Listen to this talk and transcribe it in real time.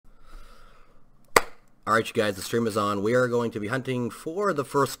Alright you guys, the stream is on. We are going to be hunting for the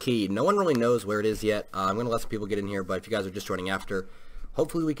first key. No one really knows where it is yet. I'm going to let some people get in here, but if you guys are just joining after,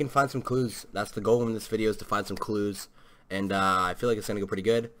 hopefully we can find some clues. That's the goal in this video, is to find some clues. And I feel like it's going to go pretty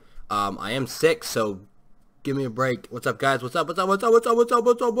good. I am sick, so give me a break. What's up guys? What's up? What's up? What's up? What's up? What's up?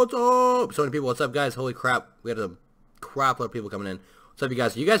 What's up? What's up? So many people. What's up guys? Holy crap. We had a crap load of people coming in. What's up you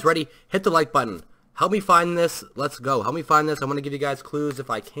guys? Are you guys ready? Hit the like button. Help me find this. Let's go. Help me find this. I'm going to give you guys clues if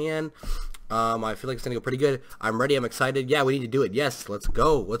I can. I feel like it's going to go pretty good. I'm ready. I'm excited. Yeah, we need to do it. Yes, let's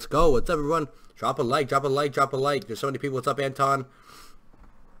go. Let's go. What's up, everyone? Drop a like. Drop a like. Drop a like. There's so many people. What's up, Anton?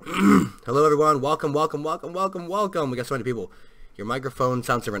 Hello, everyone. Welcome, welcome, welcome, welcome, welcome. We got so many people. Your microphone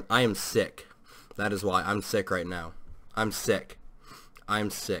sounds different. I am sick. That is why. I'm sick right now. I'm sick. I'm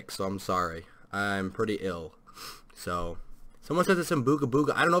sick, so I'm sorry. I'm pretty ill. So... someone says it's in Booga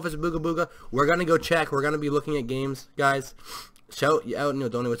Booga. I don't know if it's Booga Booga. We're going to go check. We're going to be looking at games, guys. Shout out,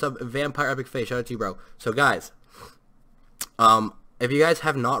 Donnie. What's up? Vampire Epic Face. Shout out to you, bro. So, guys, if you guys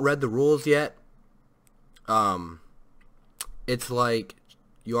have not read the rules yet, it's like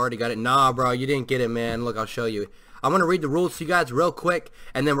you already got it. Nah, bro, you didn't get it, man. Look, I'll show you. I'm going to read the rules to you guys real quick,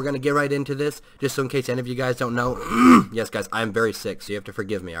 and then we're going to get right into this, just so in case any of you guys don't know. Yes, guys, I'm very sick, so you have to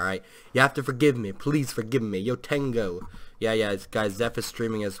forgive me, all right? You have to forgive me. Please forgive me. Yo, Tango. Yeah, guys, Zeph is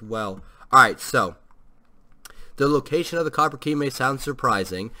streaming as well. Alright, so, the location of the copper key may sound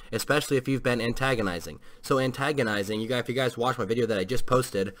surprising, especially if you've been antagonizing. So, antagonizing, if you guys watch my video that I just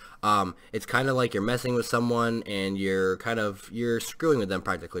posted, it's kind of like you're messing with someone and you're screwing with them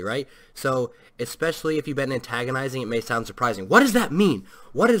practically, right? So, especially if you've been antagonizing, it may sound surprising. What does that mean?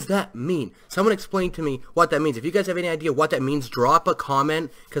 What does that mean? Someone explain to me what that means. If you guys have any idea what that means, drop a comment,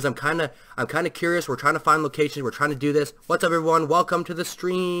 because I'm kind of curious. We're trying to find locations. We're trying to do this. What's up, everyone? Welcome to the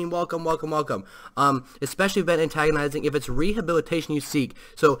stream. Welcome, welcome, welcome. Especially if you've been antagonizing, if it's rehabilitation you seek.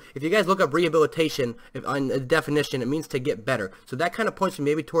 So if you guys look up rehabilitation, on the definition, it means to get better. So that kind of points me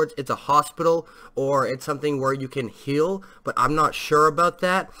maybe towards it's a hospital or it's something where you can heal, but I'm not sure about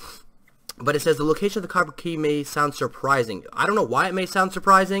that. But it says the location of the copper key may sound surprising. I don't know why it may sound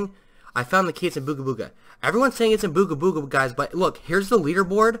surprising. I found the key. It's in Booga Booga. Everyone's saying it's in Booga Booga, guys. But look, here's the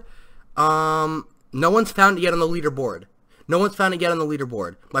leaderboard. No one's found it yet on the leaderboard. No one's found it yet on the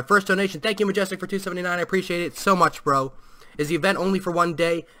leaderboard. My first donation. Thank you, Majestic, for $2.79. I appreciate it so much, bro. Is the event only for one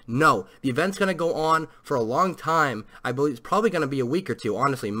day? No. The event's going to go on for a long time. I believe it's probably going to be a week or two,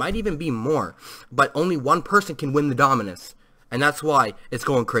 honestly. Might even be more. But only one person can win the Dominus. And that's why it's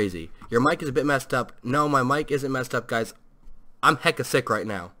going crazy. Your mic is a bit messed up. No, my mic isn't messed up, guys. I'm hecka sick right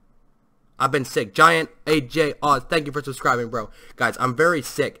now. I've been sick. Giant AJ Oz, thank you for subscribing, bro. Guys, I'm very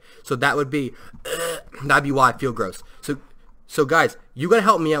sick. So that'd be why I feel gross. So guys, you gotta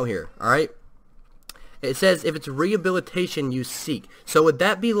help me out here, alright? It says if it's rehabilitation you seek. So would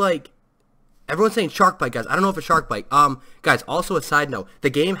that be like... everyone's saying shark bite, guys. I don't know if it's shark bite. Guys, also a side note. The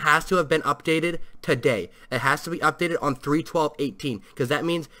game has to have been updated today. It has to be updated on 3/12/18 because that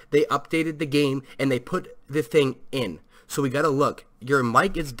means they updated the game and they put the thing in. So we gotta look. Your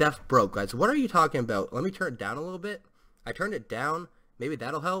mic is deaf broke, guys. What are you talking about? Let me turn it down a little bit. I turned it down. Maybe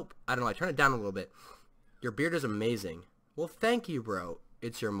that'll help. I don't know. I turned it down a little bit. Your beard is amazing. Well, thank you, bro.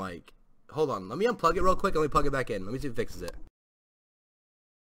 It's your mic. Hold on. Let me unplug it real quick and let me plug it back in. Let me see if it fixes it.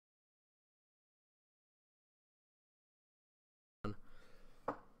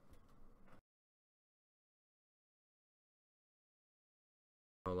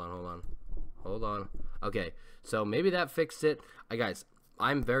 Hold on. Okay, so maybe that fixed it. Guys,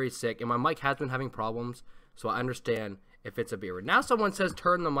 I'm very sick, and my mic has been having problems, so I understand if it's a beer. Now someone says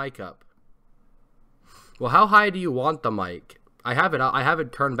turn the mic up. Well, how high do you want the mic? I have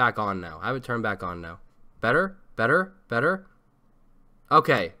it turned back on now. Better? Better?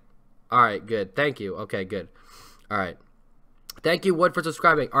 Okay. Alright, good. Thank you. Okay, good. Alright. Thank you, Wood, for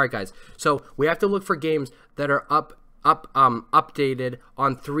subscribing. Alright, guys. So, we have to look for games that are updated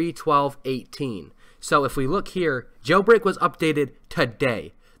on 3/12/18. So if we look here, Jailbreak was updated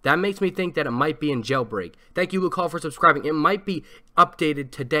today. That makes me think that it might be in Jailbreak. Thank you, Luke, for subscribing. It might be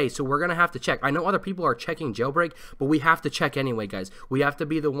updated today, so we're going to have to check. I know other people are checking Jailbreak, but we have to check anyway, guys. We have to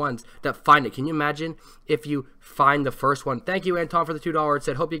be the ones that find it. Can you imagine if you find the first one? Thank you, Anton, for the $2. It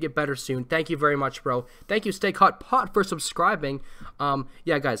said, hope you get better soon. Thank you very much, bro. Thank you, Steak Hot Pot, for subscribing.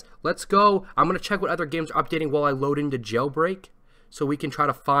 Yeah, guys, let's go. I'm going to check what other games are updating while I load into Jailbreak, so we can try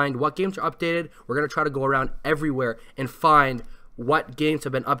to find what games are updated. We're going to try to go around everywhere and find what games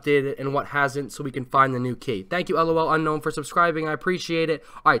have been updated and what hasn't, so we can find the new key. Thank you, LOL Unknown, for subscribing. I appreciate it.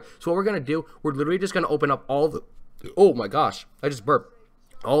 Alright, so what we're going to do, we're literally just going to open up all the... oh my gosh, I just burped.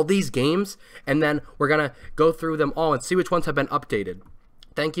 All these games, and then we're going to go through them all and see which ones have been updated.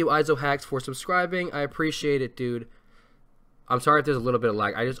 Thank you, IsoHacks, for subscribing. I appreciate it, dude. I'm sorry if there's a little bit of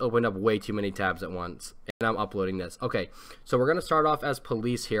lag. I just opened up way too many tabs at once, and I'm uploading this. Okay, so we're going to start off as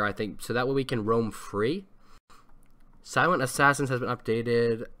police here, I think, so that way we can roam free. Silent Assassins has been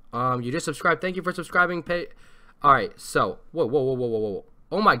updated. You just subscribed. Thank you for subscribing. Alright, so, whoa.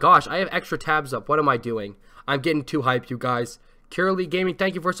 Oh my gosh, I have extra tabs up. What am I doing? I'm getting too hyped, you guys. Curly Gaming,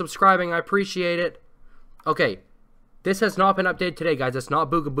 thank you for subscribing. I appreciate it. Okay, this has not been updated today, guys. It's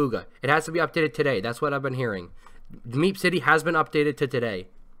not Booga Booga. It has to be updated today. That's what I've been hearing. Meep City has been updated to today.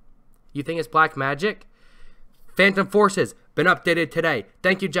 You think it's Black Magic? Phantom Forces, been updated today.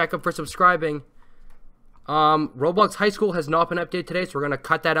 Thank you, Jacob, for subscribing. Roblox High School has not been updated today, so we're going to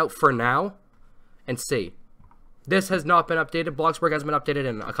cut that out for now and see. This has not been updated. Bloxburg has been updated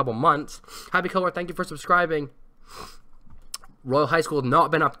in a couple months. Happy Color, thank you for subscribing. Royal High School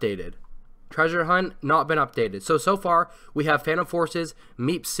not been updated. Treasure Hunt not been updated. So far we have Phantom Forces,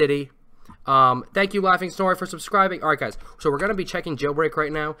 Meep City. Thank you, Laughing Snory, for subscribing. Alright, guys, so we're going to be checking Jailbreak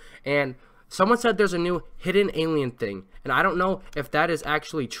right now, and someone said there's a new hidden alien thing, and I don't know if that is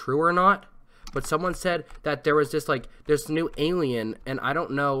actually true or not, but someone said that there was this, like, there's a new alien, and I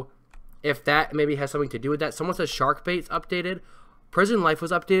don't know if that maybe has something to do with that. Someone says Shark Bait's updated. Prison Life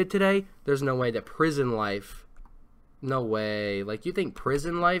was updated today. There's no way that Prison Life... No way. Like, you think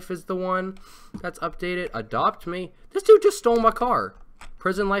Prison Life is the one that's updated? Adopt Me? This dude just stole my car.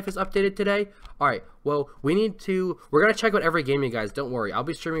 Prison Life is updated today. Alright, well, we're going to check out every game, you guys. Don't worry. I'll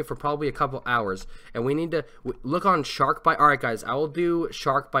be streaming for probably a couple hours. And we need to look on Shark Bite. Alright, guys, I will do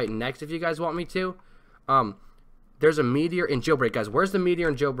Shark Bite next if you guys want me to. There's a meteor in Jailbreak, guys. Where's the meteor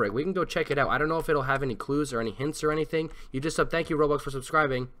in Jailbreak? We can go check it out. I don't know if it'll have any clues or any hints or anything. You just thank you, Roblox, for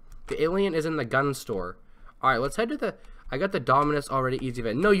subscribing. The alien is in the gun store. Alright, let's head to the... I got the Dominus already easy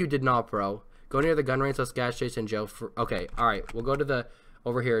event. No, you did not, bro. Go near the gun range, let's gas station, Joe. Okay, alright. We'll go to the...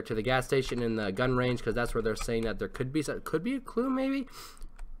 Over here, to the gas station in the gun range, because that's where they're saying that there could be a clue, maybe?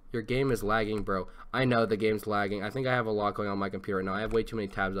 Your game is lagging, bro. I know the game's lagging. I think I have a lot going on my computer right now. I have way too many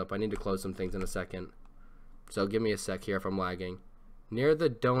tabs up. I need to close some things in a second. So give me a sec here if I'm lagging. Near the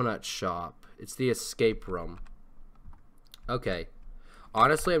donut shop. It's the escape room. Okay.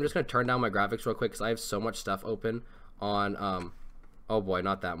 Honestly, I'm just going to turn down my graphics real quick because I have so much stuff open on, oh boy,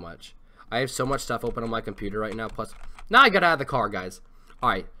 not that much. I have so much stuff open on my computer right now, plus, now I got out of the car, guys.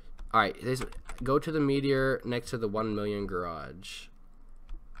 Alright, go to the meteor next to the 1 million garage.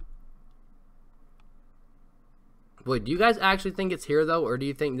 Wait, do you guys actually think it's here, though, or do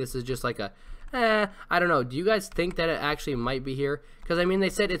you think this is just like a, I don't know, do you guys think that it actually might be here? Because, I mean, they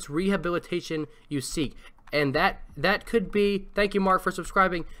said it's rehabilitation you seek. And that could be, thank you, Mark, for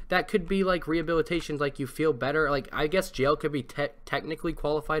subscribing. That could be like rehabilitation, like you feel better. Like, I guess jail could be technically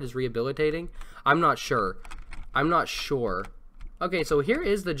qualified as rehabilitating. I'm not sure. Okay, so here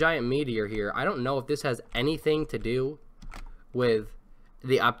is the giant meteor here. I don't know if this has anything to do with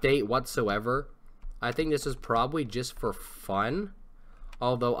the update whatsoever. I think this is probably just for fun.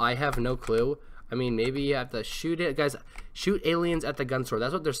 Although I have no clue. I mean, maybe you have to shoot it. Guys, shoot aliens at the gun store.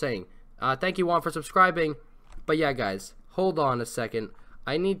 That's what they're saying. Thank you, Juan, for subscribing. But yeah, guys, hold on a second.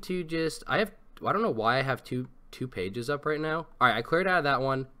 I need to just... I don't know why I have two pages up right now. Alright, I cleared out of that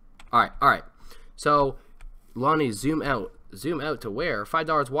one. Alright. So, Lonnie, zoom out. Zoom out to where?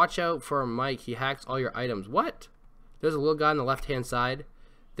 $5. Watch out for Mike. He hacks all your items. What? There's a little guy on the left-hand side.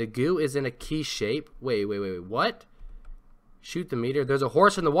 The goo is in a key shape. Wait. What? Shoot the meteor. There's a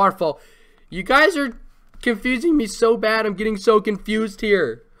horse in the waterfall. You guys are confusing me so bad. I'm getting so confused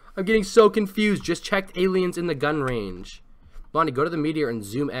here. I'm getting so confused. Just checked aliens in the gun range. Lonnie, go to the meteor and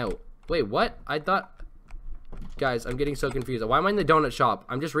zoom out. Wait, what? I thought... Guys, I'm getting so confused. Why am I in the donut shop?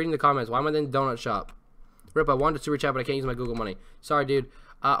 I'm just reading the comments. Why am I in the donut shop? Rip, I wanted to super chat, but I can't use my Google money. Sorry, dude.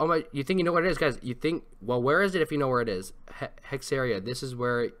 Oh my... You think you know what it is, guys? You think... Well, where is it if you know where it is? Hexaria. This is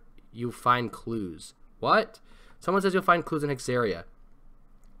where you find clues. What? Someone says you'll find clues in Hexaria.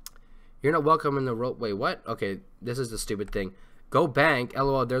 You're not welcome in the rope. Wait, what? Okay, this is the stupid thing. Go bank.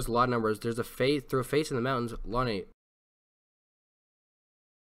 LOL, there's a lot of numbers. There's a face through a face in the mountains. Lonnie,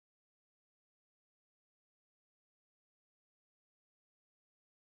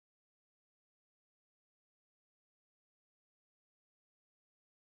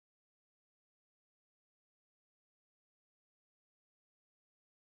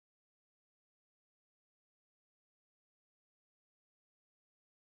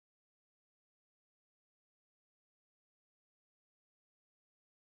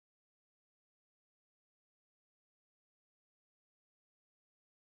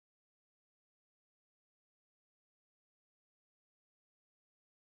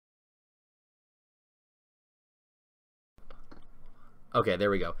 Okay, there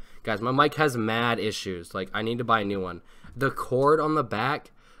we go. Guys, my mic has mad issues. Like, I need to buy a new one. The cord on the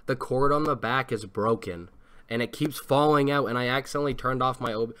back is broken. And it keeps falling out, and I accidentally turned off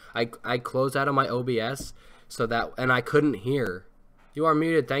my I closed out of my OBS so that, and I couldn't hear. You are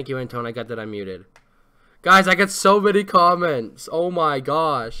muted. Thank you, Antone. I got that I'm muted. Guys, I got so many comments. Oh my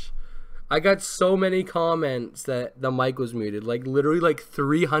gosh. I got so many comments that the mic was muted. Like, literally like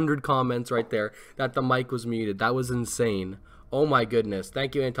 300 comments right there that the mic was muted. That was insane. Oh my goodness.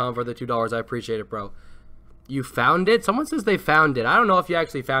 Thank you, Anton, for the $2. I appreciate it, bro. You found it? Someone says they found it. I don't know if you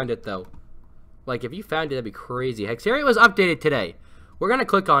actually found it, though. Like, if you found it, that'd be crazy. Hexaria was updated today. We're going to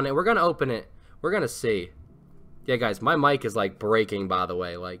click on it. We're going to open it. We're going to see. Yeah, guys, my mic is, like, breaking, by the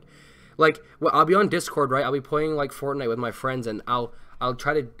way. Like, well, I'll be on Discord, right? I'll be playing, like, Fortnite with my friends, and I'll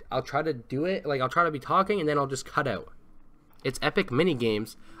try to do it. Like, I'll try to be talking, and then I'll just cut out. It's epic mini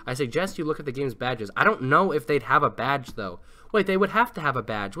games. I suggest you look at the game's badges. I don't know if they'd have a badge, though. Wait, they would have to have a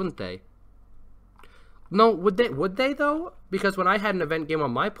badge, wouldn't they? No, would they though? Because when I had an event game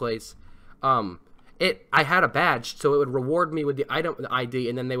on my place, I had a badge, so it would reward me with the item, the ID,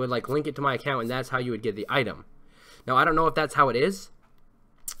 and then they would like link it to my account, and that's how you would get the item. Now, I don't know if that's how it is.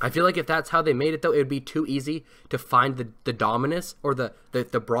 I feel like if that's how they made it, though, it would be too easy to find the Dominus or the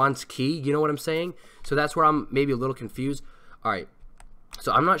bronze key. You know what I'm saying? So that's where I'm maybe a little confused. All right.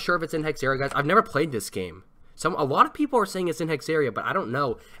 So I'm not sure if it's in Hexaria, guys. I've never played this game. A lot of people are saying it's in Hexaria, but I don't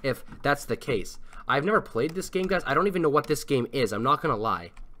know if that's the case. I've never played this game, guys. I don't even know what this game is. I'm not going to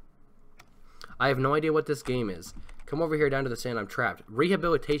lie. I have no idea what this game is. Come over here down to the sand. I'm trapped.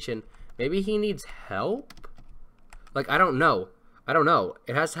 Rehabilitation. Maybe he needs help? Like, I don't know. I don't know.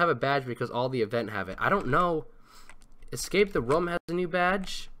 It has to have a badge because all the event have it. I don't know. Escape the Room has a new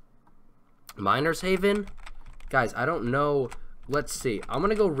badge. Miner's Haven. Guys, I don't know. Let's see. I'm going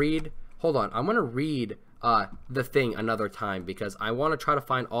to go read. Hold on. I'm going to read the thing another time because I want to try to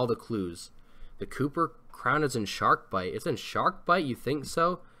find all the clues. The Cooper Crown is in Shark Bite. It's in Shark Bite? You think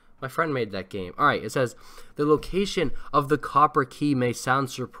so? My friend made that game. Alright, it says, the location of the copper key may sound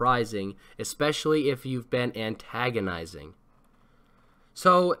surprising, especially if you've been antagonizing.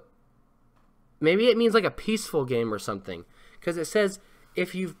 So, maybe it means like a peaceful game or something. Because it says,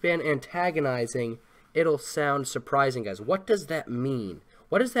 if you've been antagonizing, it'll sound surprising, guys. What does that mean?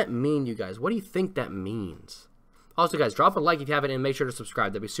 What does that mean, you guys? What do you think that means? Also, guys, drop a like if you haven't and make sure to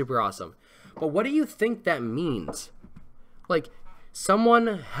subscribe. That'd be super awesome. But what do you think that means? Like, someone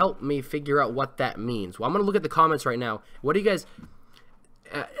help me figure out what that means. Well, I'm going to look at the comments right now. What do you guys...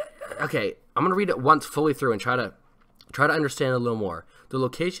 okay, I'm going to read it once fully through and try to understand a little more. The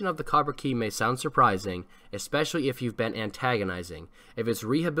location of the copper key may sound surprising, especially if you've been antagonizing. If it's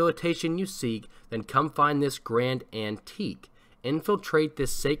rehabilitation you seek, then come find this grand antique. Infiltrate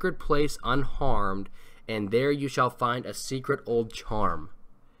this sacred place unharmed, and there you shall find a secret old charm.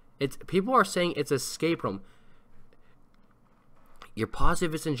 People are saying it's escape room. You're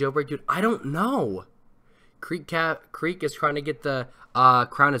positive it's in jailbreak, dude? I don't know. Creek is trying to get the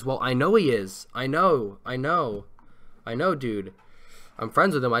crown as well. I know he is. I know, dude. I'm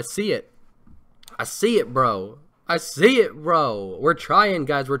friends with him. I see it. I see it, bro. I see it, bro. We're trying,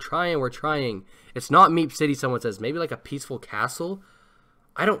 guys. We're trying. It's not Meep City, someone says. Maybe like a peaceful castle?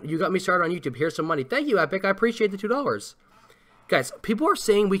 You got me started on YouTube. Here's some money. Thank you, Epic. I appreciate the $2. Guys, people are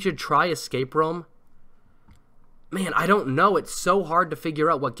saying we should try escape room. Man, I don't know. It's so hard to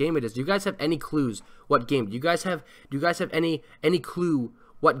figure out what game it is. Do you guys have any clues what game? Do you guys have any clue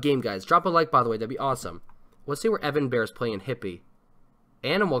what game, guys? Drop a like, by the way. That'd be awesome. Let's see where Evan Bear's playing Hippie.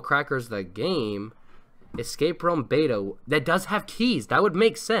 Animal Crackers the game. Escape room beta. That does have keys. That would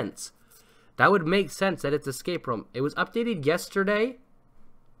make sense. That would make sense that it's escape room. It was updated yesterday.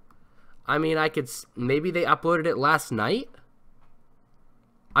 I mean, maybe they uploaded it last night.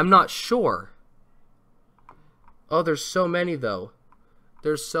 I'm not sure. Oh, there's so many, though.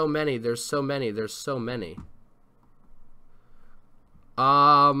 There's so many.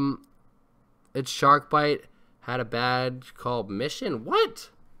 It's Shark Bite had a badge called Mission. What?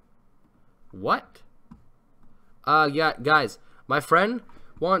 Yeah, guys, my friend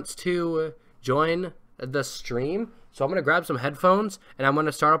wants to join the stream, so I'm gonna grab some headphones and I'm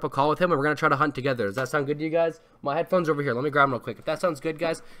gonna start up a call with him and we're gonna try to hunt together. Does that sound good to you guys? My headphones are over here. Let me grab them real quick. If that sounds good,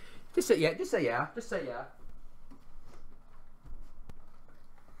 guys, just say yeah. Just say yeah.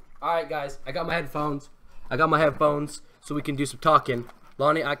 Alright, guys, I got my headphones so we can do some talking.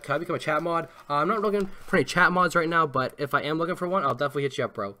 Lonnie, can I become a chat mod? I'm not looking for any chat mods right now, but if I am looking for one, I'll definitely hit you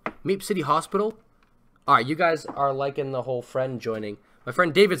up, bro. Meep City Hospital. Alright, you guys are liking the whole friend joining. My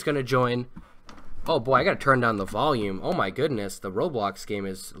friend David's gonna join. Oh boy, I gotta turn down the volume. Oh my goodness, the Roblox game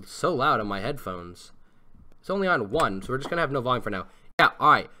is so loud on my headphones. It's only on 1, so we're just gonna have no volume for now. Yeah,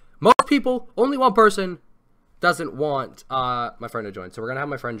 alright. Most people, only one person doesn't want my friend to join. So we're going to have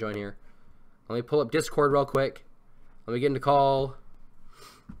my friend join here. Let me pull up Discord real quick. Let me get into call.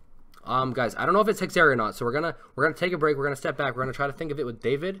 Guys, I don't know if it's Hexary or not. So we're gonna take a break. We're gonna step back. We're gonna try to think of it with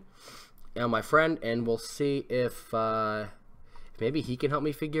David and my friend, and we'll see if maybe he can help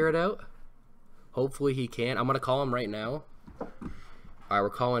me figure it out. Hopefully he can. I'm gonna call him right now. Alright, we're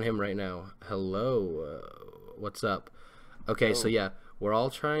calling him right now. Hello, what's up? Okay, hello. So yeah, we're all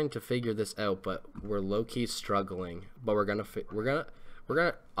trying to figure this out, but we're low-key struggling. But we're gonna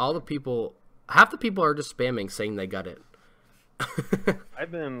all the people, half the people are just spamming saying they got it. I've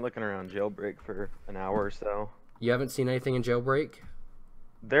been looking around Jailbreak for an hour or so. You haven't seen anything in Jailbreak?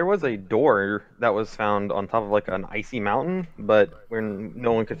 There was a door that was found on top of like an icy mountain, but when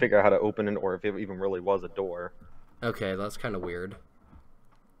no one could figure out how to open it or if it even really was a door. Okay, that's kind of weird.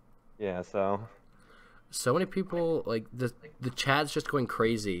 Yeah, so many people, like the chat's just going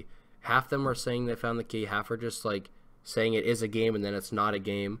crazy. Half them are saying they found the key, half are just like saying it is a game and then it's not a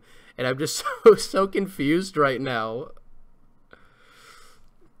game, and I'm just so confused right now.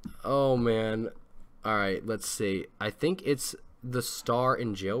 Oh man. Alright, let's see. I think it's the star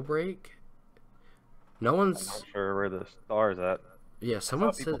in Jailbreak. No one's... I'm not sure where the star is at. Yeah,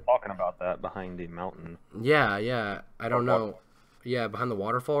 someone said... people talking about that behind the mountain. Yeah. I don't know. Yeah, behind the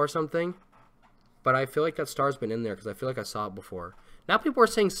waterfall or something. But I feel like that star's been in there because I feel like I saw it before. Now people are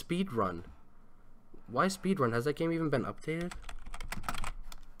saying speedrun. Why speedrun? Has that game even been updated?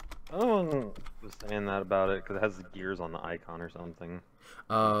 Oh, was saying that about it because it has the gears on the icon or something.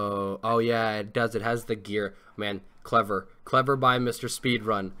 Oh yeah, it does. It has the gear. Man, clever by Mr.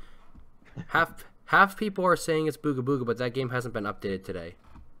 Speedrun. Half people are saying it's Booga Booga, but that game hasn't been updated today.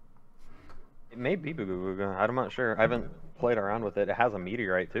 It may be Booga Booga. I'm not sure. I haven't played around with it. It has a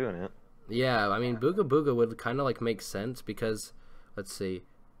meteorite too in it. Yeah, I mean Booga Booga would kind of like make sense because, let's see,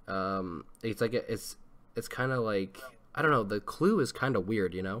 it's like it's kind of like, I don't know. The clue is kind of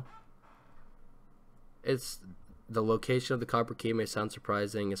weird, you know. It's the location of the copper key may sound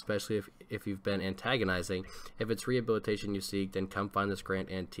surprising, especially if you've been antagonizing. If it's rehabilitation you seek, then come find this grand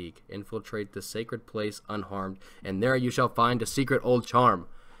antique. Infiltrate the sacred place unharmed, and there you shall find a secret old charm.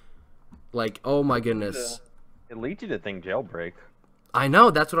 Like, oh my goodness. It leads you to think Jailbreak. I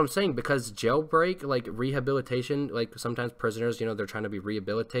know, that's what I'm saying, because Jailbreak, like rehabilitation, like sometimes prisoners, you know, they're trying to be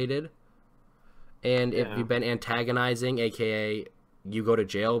rehabilitated. And if you've been antagonizing, aka you go to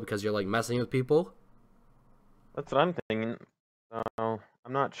jail because you're like messing with people. That's what I'm thinking. I'm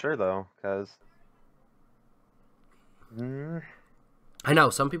not sure though, because I know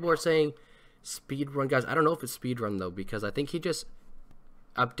some people are saying speedrun, guys. I don't know if it's speedrun though, because I think he just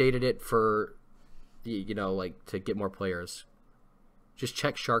updated it for, you know, like to get more players. Just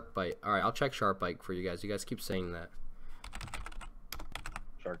check Sharkbite. All right, I'll check Sharkbite for you guys. You guys keep saying that.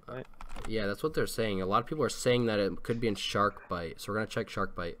 Sharkbite. Yeah, that's what they're saying. A lot of people are saying that it could be in Sharkbite, so we're gonna check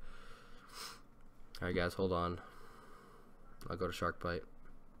Sharkbite. Alright guys, hold on. I'll go to Sharkbite.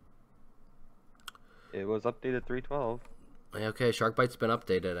 It was updated 3.12. Okay, Sharkbite's been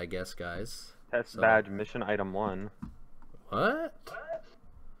updated, I guess, guys. Test badge mission item 1. What?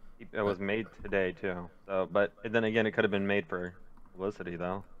 It was made today too. So, but then again, it could have been made for publicity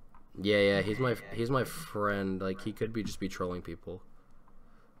though. Yeah, he's my friend. Like he could just be trolling people.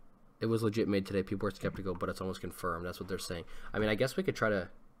 It was legit made today. People are skeptical, but it's almost confirmed. That's what they're saying. I mean, I guess we could try to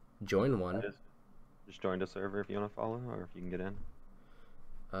join one. Just join the server if you want to follow, or if you can get in.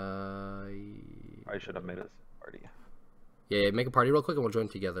 I should have made a party. Yeah, make a party real quick and we'll join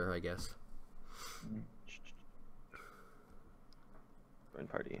together, I guess. Join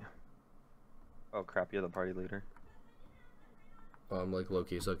party. Oh crap, you're the party leader. Oh, I'm like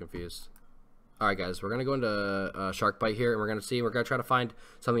low-key so confused. Alright guys, we're gonna go into Sharkbite here and we're gonna try to find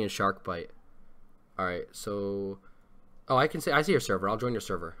something in Sharkbite. Alright, so oh, I see your server. I'll join your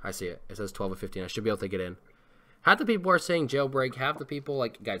server. I see it. It says 12 of 15. I should be able to get in. Half the people are saying jailbreak. Half the people,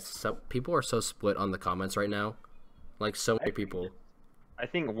 like, guys, people are so split on the comments right now. Like, so many people. I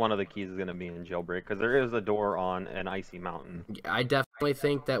think one of the keys is going to be in jailbreak, because there is a door on an icy mountain. I definitely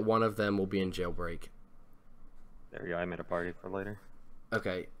think that one of them will be in jailbreak. There you go. I made a party for later.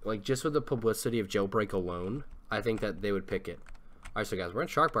 Okay, like, just with the publicity of jailbreak alone, I think that they would pick it. Alright, so guys, we're in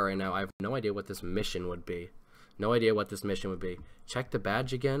Sharkbite right now. I have no idea what this mission would be. No idea what this mission would be. Check the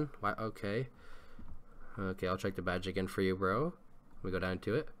badge again. Why? Okay. Okay, I'll check the badge again for you, bro. We go down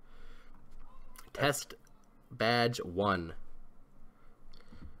to it. Test badge 1.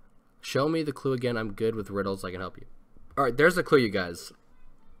 Show me the clue again. I'm good with riddles. I can help you. Alright, there's the clue, you guys.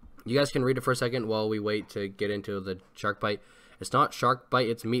 You guys can read it for a second while we wait to get into the Sharkbite. It's not Sharkbite,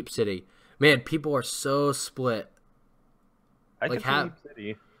 it's Meep City. Man, people are so split. I Like did have Leap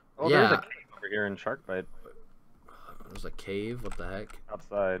City. Oh, there's yeah. a cave over here in Sharkbite There's a cave. What the heck?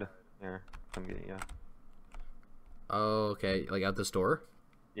 outside. Here, come get you. Oh, okay. Like out this door.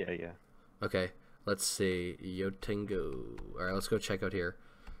 Yeah, yeah. Okay. Let's see. Yotingo. All right, let's go check out here.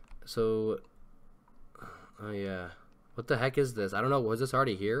 So, oh yeah. What the heck is this? I don't know. Was this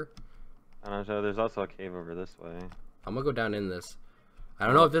already here? I don't know. There's also a cave over this way. I'm gonna go down in this. I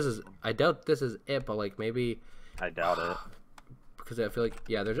don't know if this is. I doubt this is it, but like maybe. I doubt it. Because I feel like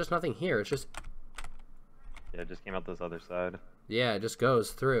there's just nothing here. It's just Yeah, it just came out this other side. it just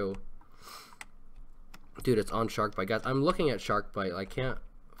goes through. Dude, it's on Sharkbite, guys. I'm looking at Sharkbite. I can't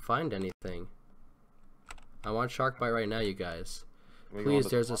find anything. I want Sharkbite right now, you guys. Please,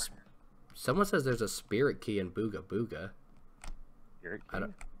 there's a. Someone says there's a spirit key in Booga Booga. Spirit key?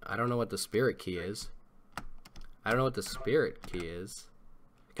 I don't know what the spirit key is. I don't know what the spirit key is.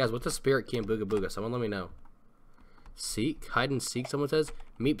 Guys, what's the spirit key in Booga Booga? Someone let me know. Seek? Hide and seek, someone says.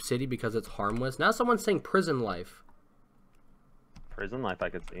 Meep City because it's harmless. Now someone's saying prison life. Prison life, I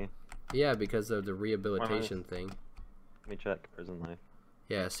could see. Yeah, because of the rehabilitation thing. Let me check prison life.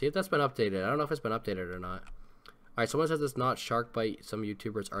 Yeah, see if that's been updated. I don't know if it's been updated or not. Alright, someone says it's not Sharkbite. Some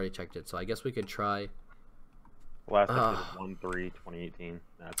YouTubers already checked it, so I guess we could try. Last update is 1/3/2018.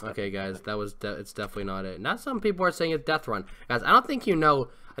 Okay, guys, it's definitely not it. Now some people are saying it's Death Run. Guys, I don't think you know.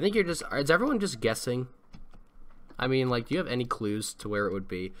 I think you're just. Is everyone just guessing? I mean, like, do you have any clues to where it would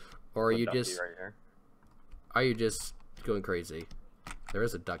be, or are you just? Right here. Are you just going crazy? There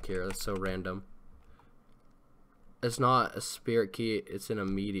is a duck here. That's so random. It's not a spirit key. It's in a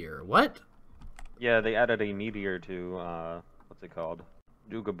meteor. What? Yeah, they added a meteor to what's it called?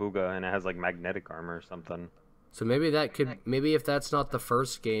 Dooga Booga, and it has like magnetic armor or something. So maybe that could, maybe if that's not the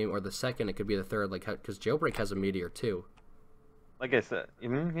first game or the second, it could be the third, like, because Jailbreak has a meteor too. Like I said,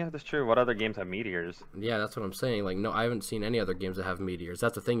 yeah, that's true. What other games have meteors? Yeah, that's what I'm saying. Like, no, I haven't seen any other games that have meteors.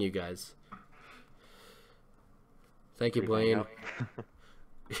 That's the thing, you guys. Thank you, Blaine.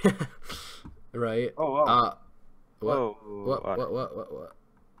 Right? Oh, whoa. What? Whoa. What?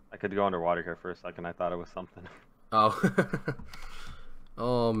 I could go underwater here for a second. I thought it was something. Oh.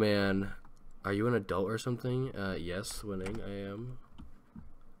 Oh, man. Are you an adult or something? Yes, winning.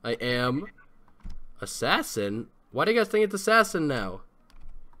 I am. Assassin? Why do you guys think it's Assassin now?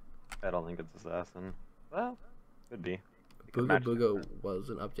 I don't think it's Assassin. Well, could be. Booga Booga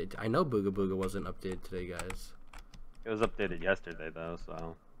wasn't updated. I know Booga Booga wasn't updated today, guys. It was updated yesterday, though,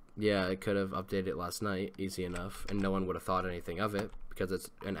 so... Yeah, it could have updated last night, easy enough, and no one would have thought anything of it, because it's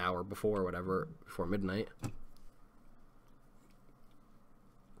an hour before, whatever, before midnight.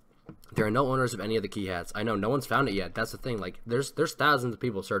 There are no owners of any of the key hats. I know, no one's found it yet. That's the thing. Like, there's thousands of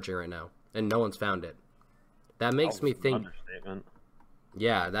people searching right now, and no one's found it. That makes me think... Understatement.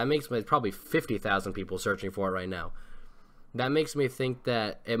 Yeah, that makes me... Probably 50,000 people searching for it right now. That makes me think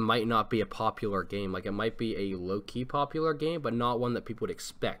that it might not be a popular game. Like, it might be a low-key popular game, but not one that people would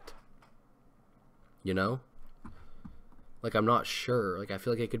expect. You know? Like, I'm not sure. Like, I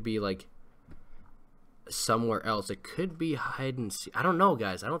feel like it could be, like, somewhere else. It could be hide and seek. I don't know,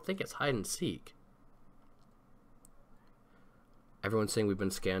 guys. I don't think it's hide and seek. Everyone's saying we've been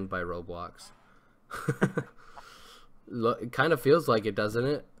scanned by Roblox. It kind of feels like it, doesn't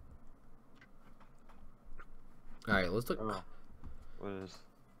it? Alright, let's look. Oh. What is...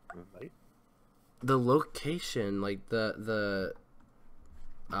 The location, like, yeah,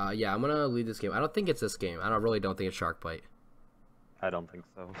 I'm gonna lead this game. I don't think it's this game. I really don't think it's Sharkbite. I don't think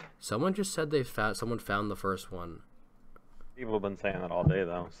so. Someone just said someone found the first one. People have been saying that all day,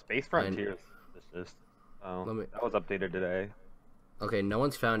 though. Space Frontiers is just... Oh, that was updated today. Okay, no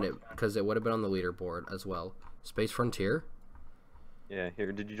one's found it, because it would have been on the leaderboard as well. Space Frontier? Yeah,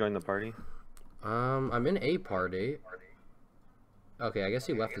 here, did you join the party? I'm in a party. Okay, I guess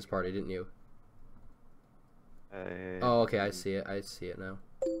you left this party, didn't you? Oh, okay, I see it. I see it now.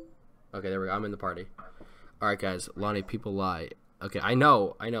 Okay, there we go. I'm in the party. Alright, guys. Lonnie, people lie. Okay, I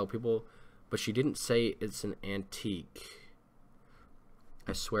know, people... But she didn't say it's an antique.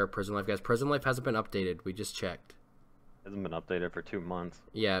 I swear, Prison Life. Guys, Prison Life hasn't been updated. We just checked. Hasn't been updated for 2 months.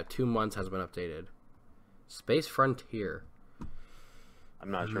 Yeah, 2 months hasn't been updated. Space Frontier. I'm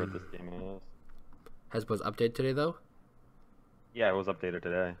not sure what this game is. Was updated today, though? Yeah, it was updated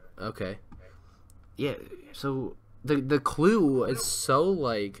today. Okay. Yeah, so the clue is so,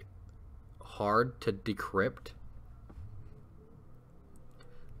 like, hard to decrypt.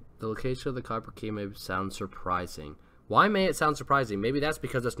 The location of the copper key may sound surprising. Why may it sound surprising? Maybe that's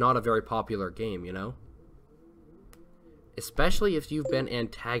because it's not a very popular game, you know? Especially if you've been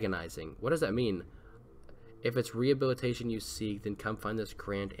antagonizing. What does that mean? If it's rehabilitation you seek, then come find this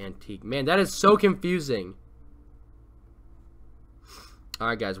grand antique. Man, that is so confusing.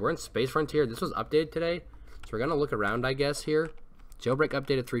 Alright, guys, we're in Space Frontier. This was updated today, so we're gonna look around, I guess, here. Jailbreak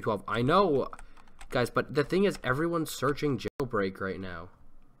updated 3.12. I know, guys, but the thing is, everyone's searching jailbreak right now.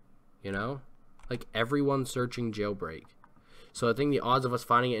 You know? Like, everyone's searching jailbreak. So I think the odds of us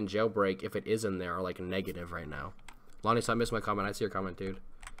finding it in jailbreak, if it is in there, are, like, negative right now. Lonnie, so I missed my comment. I see your comment, dude.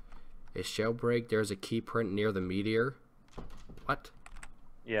 Is jailbreak, there's a key print near the meteor. What?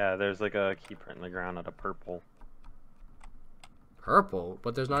 Yeah, there's like a key print in the ground at a purple. Purple?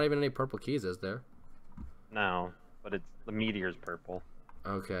 But there's not even any purple keys, is there? No, but it's the meteor's purple.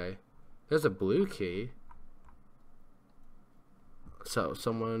 Okay. There's a blue key. So,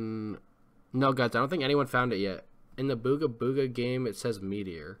 someone... No, guys, I don't think anyone found it yet. In the Booga Booga game, it says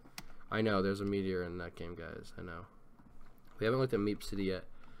meteor. I know, there's a meteor in that game, guys. I know. We haven't looked at Meep City yet.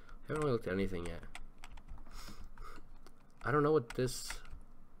 We haven't really looked at anything yet. I don't know what this...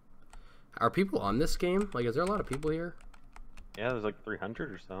 Are people on this game? Like, is there a lot of people here? Yeah, there's like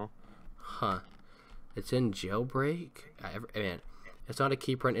 300 or so. Huh. It's in jailbreak? Man, it's not a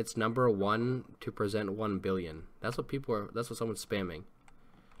key print. It's number 1 to present 1 billion. That's what people are... That's what someone's spamming.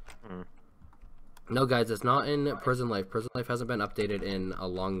 Hmm. No, guys, it's not in Prison Life. Prison Life hasn't been updated in a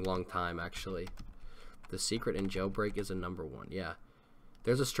long, long time, actually. The secret in jailbreak is a number 1. Yeah.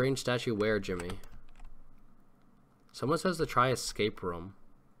 There's a strange statue where, Jimmy? Someone says to try escape room.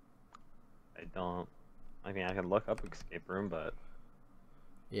 I don't. I mean, I can look up escape room, but...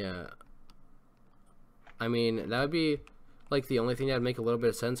 Yeah. I mean, that would be, like, the only thing that would make a little bit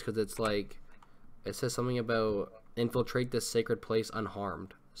of sense, because it's, like... It says something about infiltrate this sacred place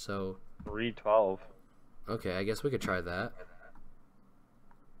unharmed, so... 312. Okay, I guess we could try that.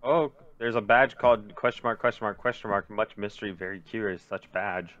 Oh, there's a badge called question mark, question mark, question mark, much mystery, very curious, such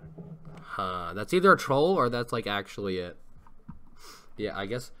badge. Huh, that's either a troll or that's, like, actually it. Yeah, I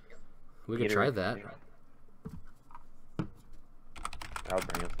guess we could try that. I'll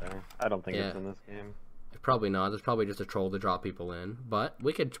bring it there. I don't think it's in this game. Probably not. It's probably just a troll to draw people in. But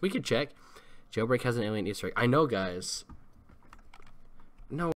we could check. Jailbreak has an alien Easter egg. I know, guys.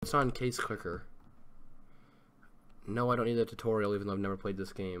 No, it's not in Case Clicker. No, I don't need a tutorial, even though I've never played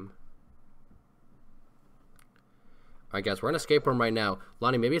this game. Alright, guys, we're in escape room right now.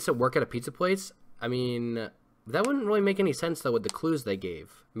 Lonnie, maybe it's at work at a pizza place? I mean, that wouldn't really make any sense, though, with the clues they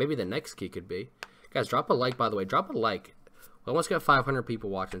gave. Maybe the next key could be. Guys, drop a like, by the way. Drop a like. We almost got 500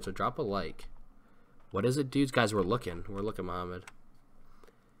 people watching, so drop a like. What is it, dudes? Guys, we're looking. We're looking, Mohammed.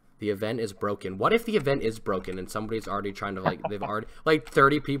 The event is broken. What if the event is broken and somebody's already trying to, like, they've already, like,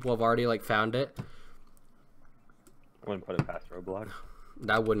 30 people have already, like, found it? I wouldn't put it past Roblox.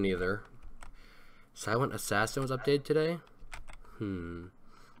 That wouldn't either. Silent Assassin was updated today?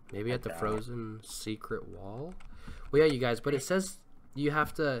 Maybe at the frozen secret wall? Well, yeah, you guys, but it says you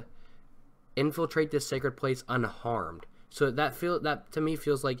have to infiltrate this sacred place unharmed. So that to me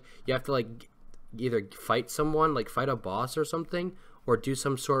feels like you have to, like, either fight someone, like fight a boss or something, or do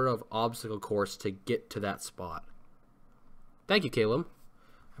some sort of obstacle course to get to that spot. Thank you, Caleb.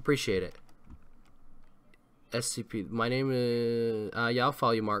 Appreciate it. SCP. My name is... yeah, I'll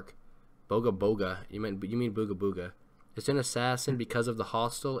follow you, Mark. Boga Boga. You mean Booga Booga. It's an assassin because of the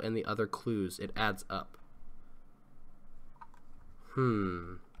hostel and the other clues. It adds up. I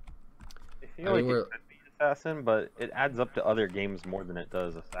feel like it could be assassin, but it adds up to other games more than it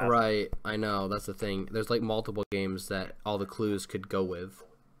does assassin. Right, I know. That's the thing. There's like multiple games that all the clues could go with.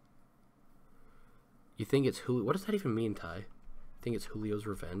 You think it's Julio? What does that even mean, Ty? You think it's Julio's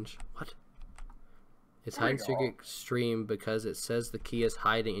Revenge? What? It's hide and seek extreme because it says the key is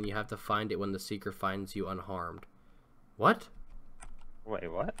hiding and you have to find it when the seeker finds you unharmed. What?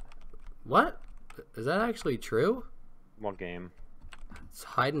 Wait, what? What? Is that actually true? What game? It's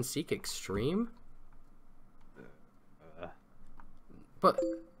hide and seek extreme? But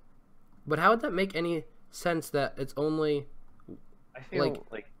how would that make any sense that it's only... I feel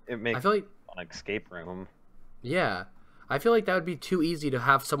like it makes I feel like, an escape room. Yeah. I feel like that would be too easy to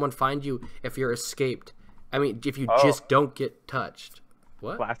have someone find you if you're escaped. I mean, if you just don't get touched.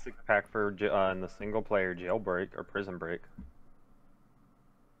 What? Classic pack for in the single player jailbreak or prison break.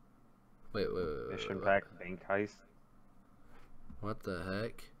 Wait. Mission pack, bank heist. What the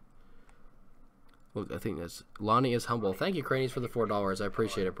heck? Look, I think that's... Lonnie is humble. Thank you, Cranies, for the $4. I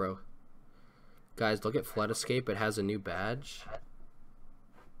appreciate it, bro. Guys, look at Flood Escape. It has a new badge.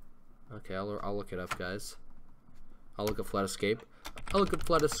 Okay, I'll look it up, guys. I'll look at Flood Escape.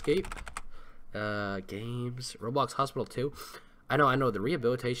 Games. Roblox Hospital 2. I know. The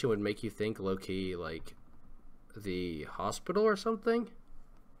rehabilitation would make you think low-key, like, the hospital or something?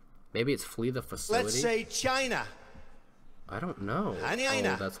 Maybe it's Flee the Facility? Let's say China. I don't know.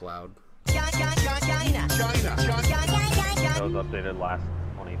 Oh, that's loud. China. That was updated last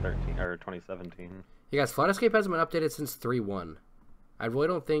 2013 or 2017. You guys, Flood Escape hasn't been updated since 3.1. I really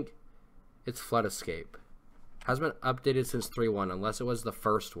don't think it's Flood Escape. Hasn't been updated since 3.1 unless it was the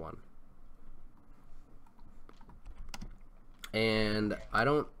first one. And I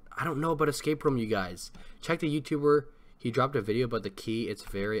don't know about Escape Room, you guys. Check the YouTuber. He dropped a video about the key. It's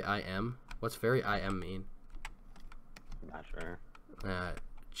very IM. What's very IM mean? Not sure.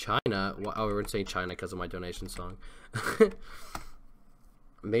 China. Well, oh, we were saying China because of my donation song.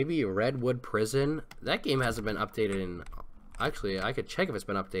 Maybe Redwood Prison. That game hasn't been updated in. Actually, I could check if it's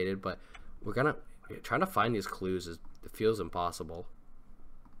been updated, but we're trying to find these clues. It feels impossible.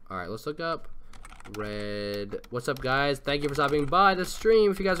 All right, let's look up Red. What's up, guys? Thank you for stopping by the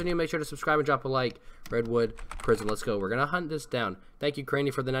stream. If you guys are new, make sure to subscribe and drop a like. Redwood Prison. Let's go. We're gonna hunt this down. Thank you,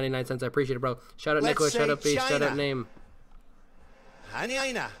 Craney, for the 99 cents. I appreciate it, bro. Shout out Nicholas. Shout out Beast. Shout out Name.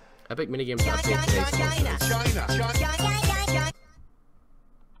 Epic minigames update today.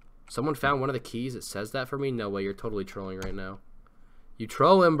 Someone found one of the keys. It says that for me. No way. You're totally trolling right now. You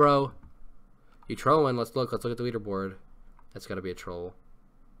trolling, bro. You trolling. Let's look. Let's look at the leaderboard. That's gotta be a troll.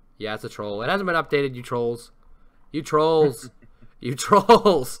 Yeah, it's a troll. It hasn't been updated, you trolls. You trolls. You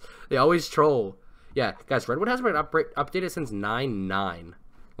trolls. They always troll. Yeah, guys, Redwood hasn't been updated since 9.9.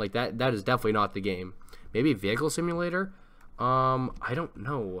 Like, that is definitely not the game. Maybe Vehicle Simulator? I don't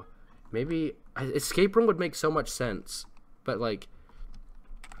know. Maybe Escape Room would make so much sense. But, like,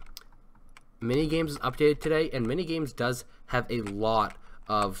 Minigames is updated today, and Minigames does have a lot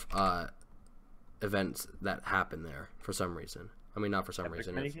of events that happen there for some reason. I mean, not for some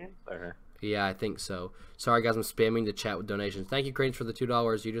reason. Yeah, I think so. Sorry, guys, I'm spamming the chat with donations. Thank you, Cranes, for the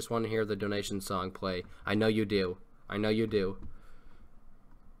 $2. You just want to hear the donation song play. I know you do. I know you do.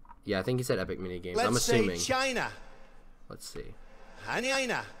 Yeah, I think he said Epic Minigames. I'm assuming. China. Let's see.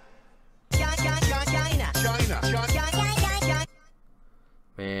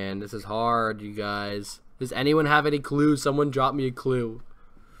 Man, this is hard, you guys. Does anyone have any clues? Someone drop me a clue.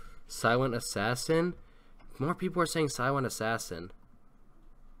 Silent Assassin? More people are saying Silent Assassin.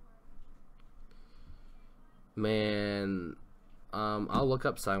 Man, I'll look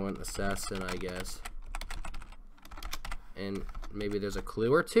up Silent Assassin, I guess. And maybe there's a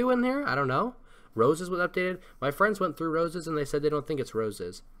clue or two in there. I don't know. Roses was updated. My friends went through Roses and they said they don't think it's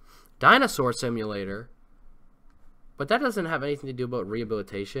Roses. Dinosaur Simulator. But that doesn't have anything to do about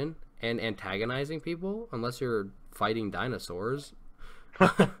rehabilitation and antagonizing people unless you're fighting dinosaurs.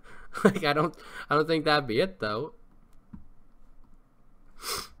 Like, I don't think that'd be it though.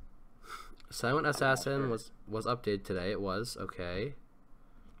 Silent Assassin was updated today. It was okay.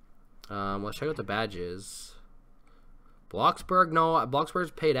 Let's check out the badges. Bloxburg, no,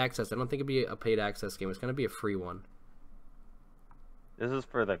 Bloxburg's paid access. I don't think it'd be a paid access game. It's gonna be a free one. This is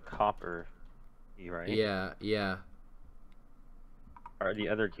for the copper key, right? Yeah, yeah. Are the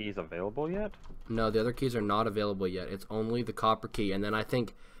other keys available yet? No, the other keys are not available yet. It's only the copper key, and then I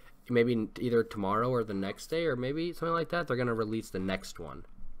think maybe either tomorrow or the next day, or maybe something like that, they're gonna release the next one.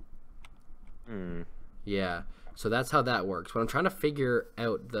 Yeah, so that's how that works. But I'm trying to figure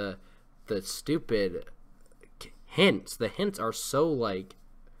out the stupid hints. The hints are so like.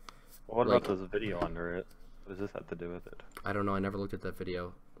 Well, what about this video under it? What does this have to do with it? I don't know. I never looked at that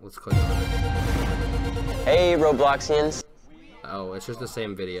video. Let's click on it. Hey, Robloxians. Oh, it's just the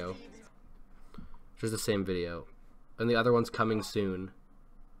same video. Just the same video, and the other one's coming soon.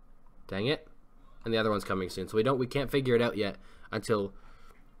 Dang it! And the other one's coming soon. So we can't figure it out yet until.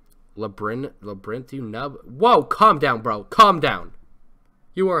 Labyrinth, you nub. Whoa, calm down, bro. Calm down.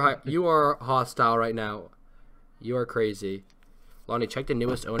 You are hostile right now. You are crazy. Lonnie, check the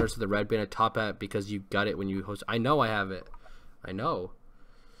newest owners of the Red Band Top Hat because you got it when you host. I know I have it. I know.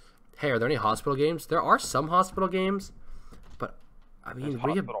 Hey, are there any hospital games? There are some hospital games, but I mean, there's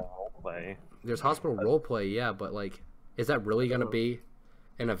hospital roleplay. There's hospital roleplay, yeah, but like, is that really gonna be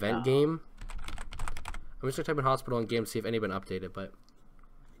an event game? I'm just gonna type in hospital and game to see if anyone updated, but.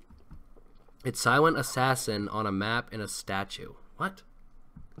 It's Silent Assassin on a map in a statue. What?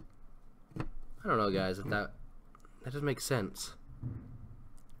 I don't know, guys. If that doesn't make sense.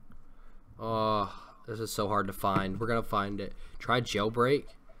 Oh, this is so hard to find. We're gonna find it. Try jailbreak.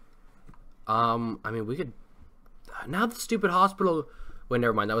 I mean, we could. Now the stupid hospital. Wait,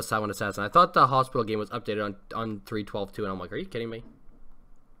 never mind. That was Silent Assassin. I thought the hospital game was updated on 3.12 too, and I'm like, are you kidding me?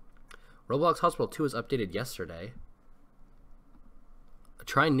 Roblox Hospital 2 was updated yesterday.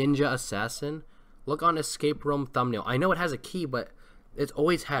 Try Ninja Assassin. Look on escape room thumbnail. I know it has a key, but it's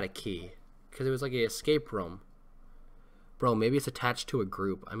always had a key because it was like an escape room. Bro, maybe it's attached to a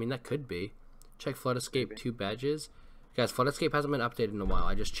group. I mean, that could be. Check Flood Escape 2 badges. Guys, Flood Escape hasn't been updated in a while.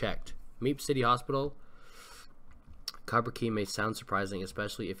 I just checked. Meep City Hospital. Copper key may sound surprising,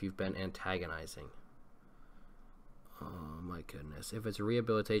 especially if you've been antagonizing. Oh my goodness. If it's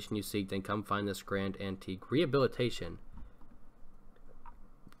rehabilitation you seek, then come find this grand antique. Rehabilitation.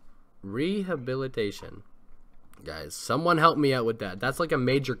 Rehabilitation. Guys, someone help me out with that. That's like a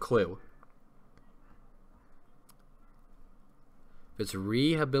major clue. If it's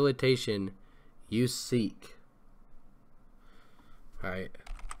rehabilitation you seek. Alright.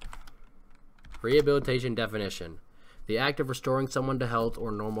 Rehabilitation definition. The act of restoring someone to health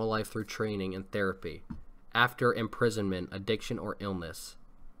or normal life through training and therapy. After imprisonment, addiction, or illness.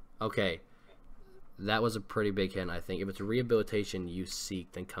 Okay. That was a pretty big hint, I think. If it's rehabilitation you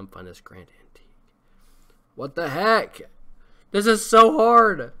seek, then come find this grand antique. What the heck? This is so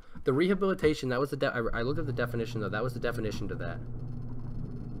hard. The rehabilitation, that was the I looked at the definition though. That was the definition to that.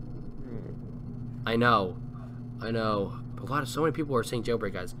 I know. So many people are saying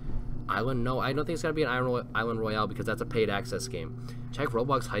jailbreak, guys. Island, no, I don't think it's gonna be an Island Royale because that's a paid access game. Check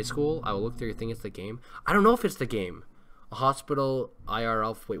Roblox High School. I will look through your thing. It's the game. I don't know if it's the game. A hospital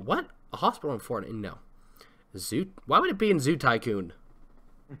IRL. Wait, what? A hospital in Florida? No. Zoo. Why would it be in Zoo Tycoon?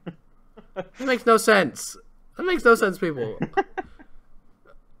 That makes no sense. That makes no sense, people.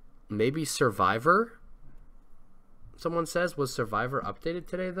 Maybe Survivor? Someone says, was Survivor updated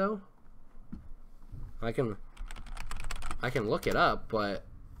today, though? I can look it up, but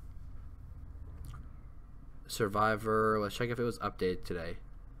Survivor, let's check if it was updated today.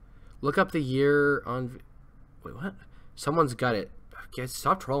 Look up the year on... Wait, what? Someone's got it. Guys,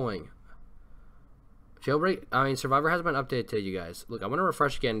 stop trolling. Jailbreak, Survivor hasn't been updated today, you guys. Look, I'm gonna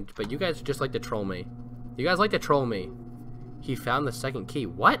refresh again, but you guys just like to troll me. You guys like to troll me. He found the second key.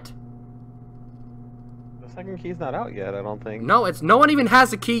 What? The second key's not out yet, I don't think. No, no one even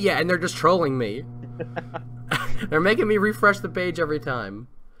has a key yet, and they're just trolling me. They're making me refresh the page every time.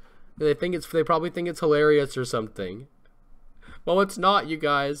 They probably think it's hilarious or something. Well, it's not, you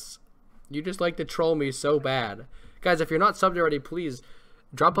guys. You just like to troll me so bad. Guys, if you're not subbed already, please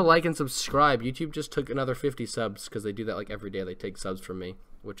drop a like and subscribe. YouTube just took another 50 subs because they do that like every day. They take subs from me,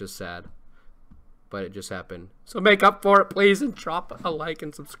 which is sad. But it just happened. So make up for it, please, and drop a like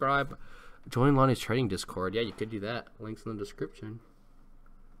and subscribe. Join Lonnie's trading Discord. Yeah, you could do that. Links in the description.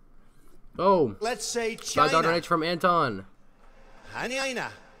 Oh. Let's say China. $5 donation from Anton.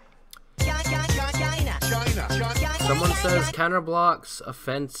 China. Someone says Counterblock's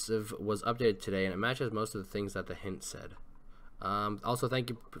offensive was updated today, and it matches most of the things that the hint said. Also, thank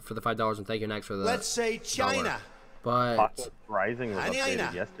you for the $5, and thank you next for the. Let's say China. But Apocalypse Rising was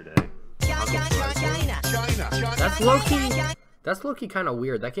updated yesterday. That's low-key. That's low-key kind of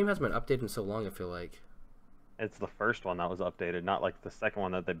weird. That game hasn't been updated in so long, I feel like. It's the first one that was updated, not like the second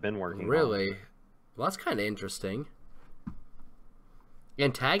one that they've been working on. Really? Well, that's kind of interesting.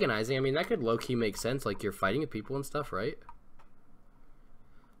 Antagonizing, I mean, that could low-key make sense. Like, you're fighting with people and stuff, right?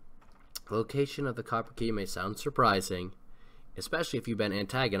 Location of the copper key may sound surprising, especially if you've been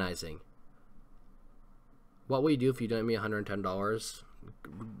antagonizing. What will you do if you donate me $110?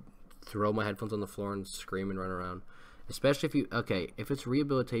 Throw my headphones on the floor and scream and run around. Especially if you... Okay, if it's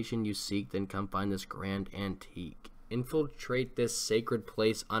rehabilitation you seek, then come find this grand antique. Infiltrate this sacred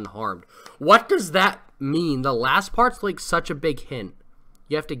place unharmed. What does that mean? The last part's like such a big hint.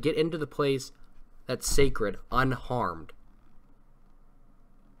 You have to get into the place that's sacred unharmed.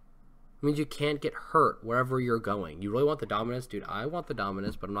 It means you can't get hurt wherever you're going. You really want the Dominus? Dude, I want the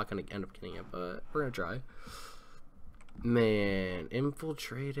Dominus, but I'm not going to end up getting it, but we're going to try. Man,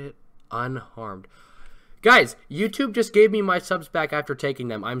 infiltrate it unharmed. Guys, YouTube just gave me my subs back after taking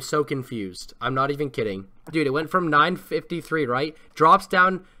them. I'm so confused. I'm not even kidding. Dude, it went from 953, right? Drops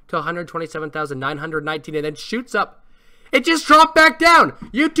down to 127,919 and then shoots up. It just dropped back down.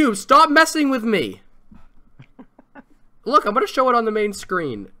 YouTube, stop messing with me. Look, I'm going to show it on the main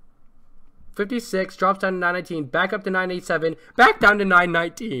screen. 56, drops down to 919, back up to 987, back down to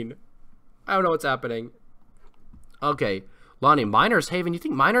 919. I don't know what's happening. Okay, Lonnie, Miner's Haven. You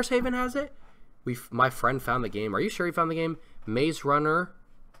think Miner's Haven has it? My friend found the game. Are you sure he found the game? Maze Runner?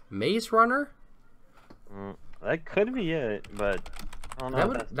 Maze Runner? That could be it, but I don't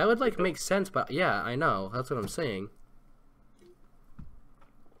know. That would like make sense, but yeah, I know. That's what I'm saying.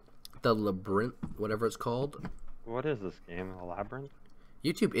 The Labyrinth, whatever it's called. What is this game? A Labyrinth?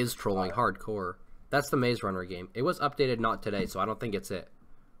 YouTube is trolling hardcore. That's the Maze Runner game. It was updated not today, so I don't think it's it.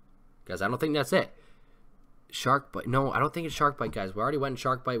 Guys, I don't think that's it. Shark Bite. No, I don't think it's Shark Bite, guys. We already went in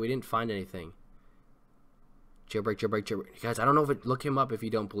Shark Bite. We didn't find anything. Jailbreak, jailbreak, jailbreak. Guys, I don't know if it... Look him up if you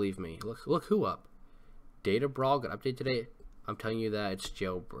don't believe me. Look who up. Data Brawl got updated today. I'm telling you that it's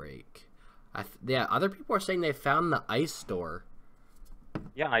jailbreak. Yeah, other people are saying they found the ice store.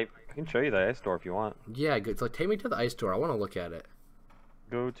 Yeah, I I can show you the ice store if you want. Yeah, good. So take me to the ice store. I want to look at it.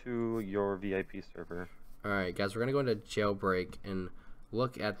 Go to your VIP server. All right, guys, we're gonna go into jailbreak and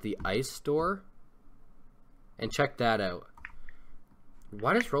look at the ice store and check that out.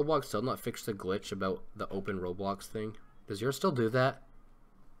 Why does Roblox still not fix the glitch about the open Roblox thing? Does yours still do that?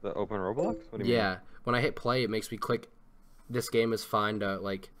 The open Roblox? What do you Yeah, when I hit play, it makes me click. This game is fine to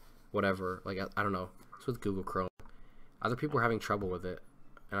like, whatever. Like I don't know. It's with Google Chrome. Other people are having trouble with it,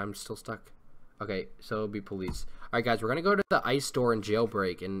 and I'm still stuck. Okay, so it'll be police. All right, guys, we're gonna go to the ice store and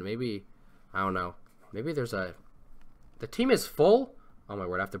jailbreak, and maybe, I don't know. Maybe there's a... The team is full? Oh my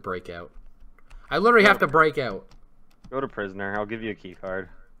word, I have to break out. I literally have to break out. Go to prisoner. I'll give you a key card.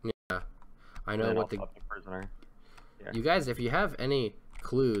 Yeah. I know what the... prisoner. Yeah. You guys, if you have any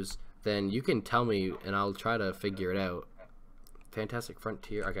clues, then you can tell me, and I'll try to figure it out. Fantastic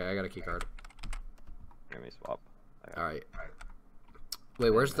Frontier. Okay, I got a key card. Let me swap. Alright. Wait,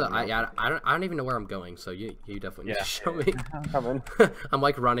 where's the... I don't even know where I'm going, so you definitely need to show me. I'm coming. I'm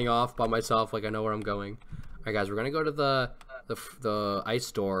like running off by myself, like I know where I'm going. Alright guys, we're gonna go to the ice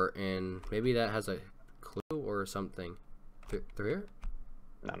store, and maybe that has a clue or something. Through here?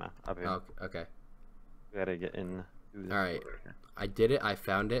 No, up here. Oh, okay. We gotta get in. Alright. I did it, I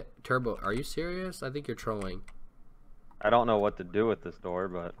found it. Turbo, are you serious? I think you're trolling. I don't know what to do with this door,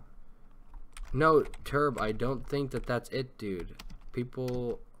 but... No, Turb, I don't think that that's it, dude.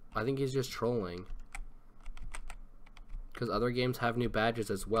 People... I think he's just trolling. Because other games have new badges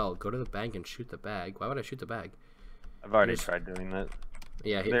as well. Go to the bank and shoot the bag. Why would I shoot the bag? I've already tried doing that.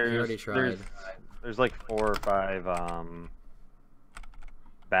 Yeah, he already tried. There's like 4 or 5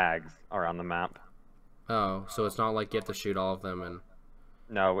 bags around the map. Oh, so it's not like you have to shoot all of them and...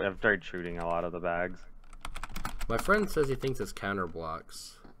 No, I've tried shooting a lot of the bags. My friend says he thinks it's counter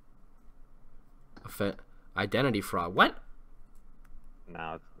blocks. Identity fraud. What?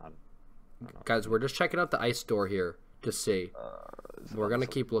 No, it's not. Guys, we're just checking out the ice store here to see. We're gonna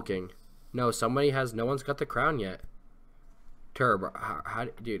keep looking. No, no one's got the crown yet. Turb,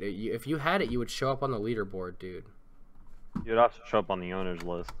 dude, if you had it, you would show up on the leaderboard, dude. You'd have to show up on the owner's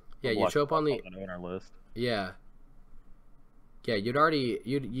list. Yeah, you show up on the owner list. Yeah. Yeah,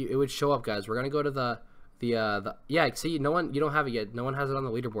 it would show up, guys. We're gonna go to the yeah, see, you don't have it yet. No one has it on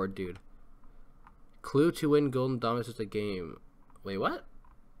the leaderboard, dude. Clue to win golden dominus is the game. Wait, what?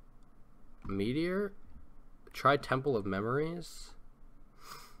 Meteor? Try Temple of Memories?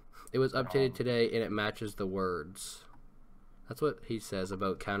 It was updated today and it matches the words. That's what he says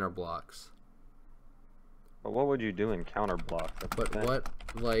about counter blocks. But what would you do in counter block? But what,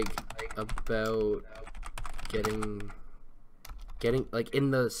 like, about getting like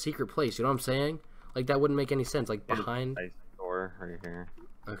in the secret place? You know what I'm saying? Like that wouldn't make any sense. Like behind. Ice door right here.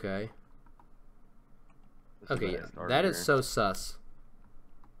 Okay. This Okay, the yeah, ice door that right is here. so sus.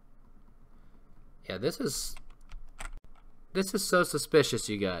 Yeah, this is so suspicious,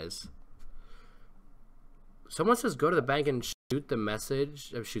 you guys. Someone says go to the bank and shoot the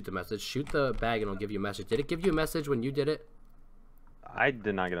message. Shoot the bag and it'll give you a message. Did it give you a message when you did it? I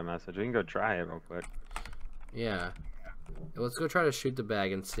did not get a message. We can go try it real quick. Yeah. Let's go try to shoot the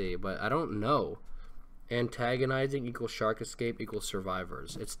bag and see, but I don't know. Antagonizing equals shark escape equals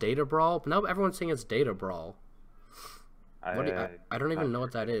survivors. It's data brawl? But now everyone's saying it's data brawl. I don't even know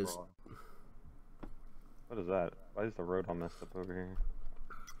what that is. What is that? Why is the road all messed up over here?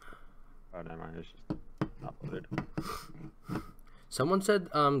 Oh, never mind. It's just not loaded. Someone said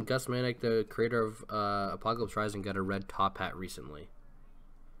Gus Manick, the creator of Apocalypse Rising, got a red top hat recently.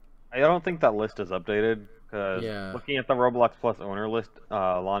 I don't think that list is updated because looking at the Roblox Plus owner list,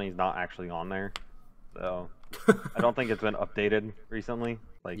 Lonnie's not actually on there. So I don't think it's been updated recently.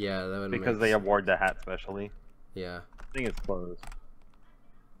 Like, yeah, that would because they award the hat specially. Yeah. I think it's closed.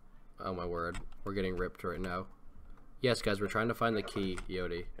 Oh my word, we're getting ripped right now. Yes, guys, we're trying to find the key,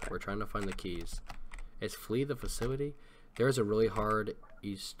 Yodi. We're trying to find the keys. It's flee the facility. There's a really hard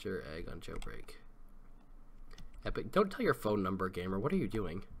Easter egg on jailbreak. Epic. Don't tell your phone number, gamer. What are you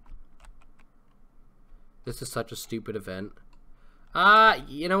doing? This is such a stupid event.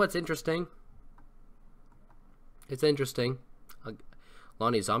 You know what's interesting? It's interesting.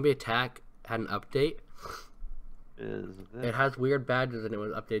 Lonnie, Zombie Attack had an update. It has weird badges and it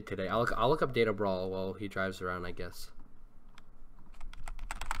was updated today. I'll look up Data Brawl while he drives around, I guess.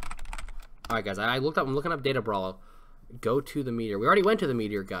 Alright guys, I'm looking up Data Brawl. Go to the meteor. We already went to the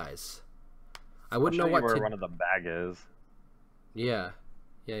meteor, guys. I wouldn't know what where to... one of the bag is. Yeah.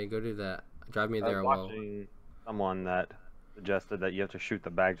 Yeah, you go do that. Drive me there. I was watching someone that suggested that you have to shoot the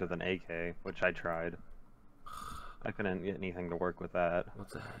bags with an AK, which I tried. I couldn't get anything to work with that. What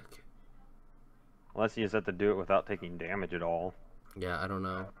the heck? Unless you just have to do it without taking damage at all. Yeah, I don't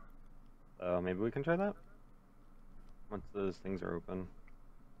know. So maybe we can try that once those things are open.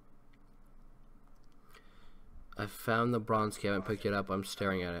 I found the bronze key. I haven't picked it up. I'm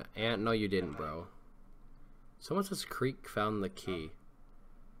staring at it. Ant, no, you didn't, bro. Someone says Creek found the key.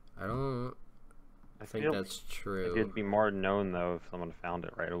 I think that's true. It'd be more known though if someone found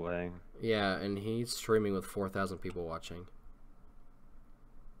it right away. Yeah, and he's streaming with 4,000 people watching.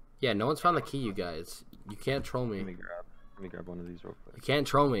 Yeah, no one's found the key, you guys. You can't troll me. Let me grab one of these real quick. You can't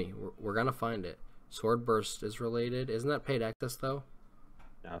troll me. We're gonna find it. Sword Burst is related. Isn't that paid access though?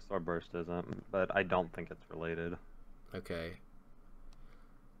 No, Sword Burst isn't, but I don't think it's related. Okay.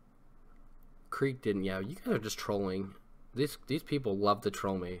 Creek didn't. Yeah, you guys are just trolling. These people love to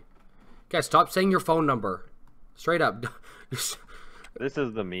troll me. Guys, stop saying your phone number. Straight up. This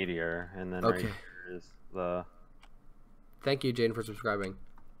is the meteor, and then right here is the... Thank you, Jane, for subscribing.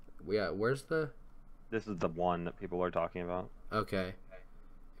 Yeah, where's the... This is the one that people are talking about. Okay.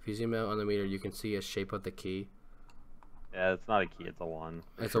 If you zoom out on the meter, you can see a shape of the key. Yeah, it's not a key, it's a 1.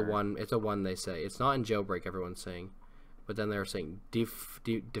 It's a 1. It's a 1, they say. It's not in jailbreak, everyone's saying. But then they're saying,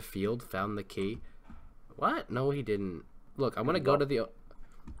 DeField found the key. What? No, he didn't. Look, I'm going to go to the...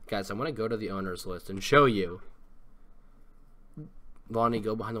 Guys, I'm going to go to the owner's list and show you. Lonnie,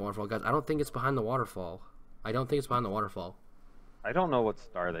 go behind the waterfall. Guys, I don't think it's behind the waterfall. I don't think it's behind the waterfall. I don't know what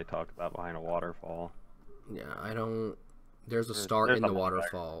star they talk about behind a waterfall. Yeah, I don't... There's a star in the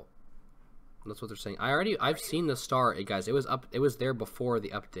waterfall. That's what they're saying. I've seen the star, guys. It was there before the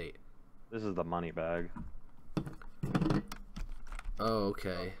update. This is the money bag. Oh,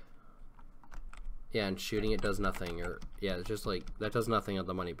 okay. Yeah, and shooting it does nothing, or yeah, it's just like that does nothing on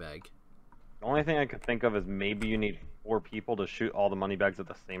the money bag. The only thing I could think of is maybe you need 4 people to shoot all the money bags at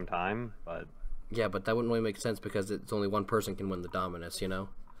the same time, but yeah, but that wouldn't really make sense because it's only one person can win the Dominus, you know?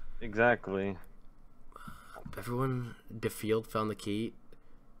 Exactly. Everyone, DeField found the key.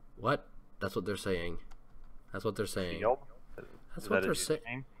 What? That's what they're saying. That's what they're saying. Field? That's what they're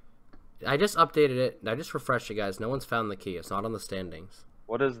saying. I just updated it. I just refreshed it, guys. No one's found the key. It's not on the standings.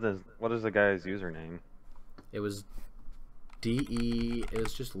 What is this? What is the guy's username? It was DE. It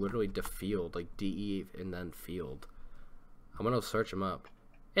was just literally DeField, like DE and then Field. I'm gonna search him up.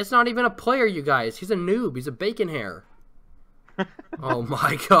 It's not even a player, you guys. He's a noob. He's a bacon hair. Oh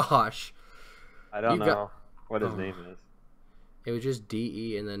my gosh. I don't know what his name is. It was just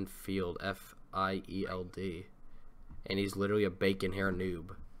DE and then Field, F-I-E-L-D, and he's literally a bacon hair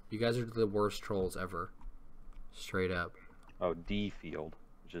noob. You guys are the worst trolls ever. Straight up. Oh, D Field.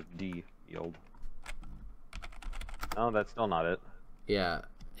 Just D Field. No, that's still not it. Yeah,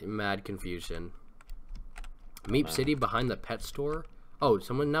 mad confusion. Meep City behind the pet store? Oh,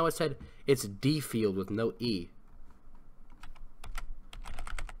 someone now has said it's D Field with no E.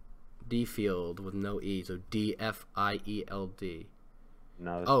 D Field with no E, so D-F-I-E-L-D.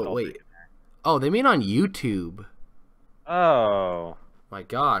 No. Oh, wait. Oh, they mean on YouTube. Oh. My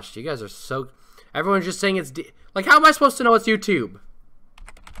gosh, you guys are so... Everyone's just saying it's... Like, how am I supposed to know it's YouTube?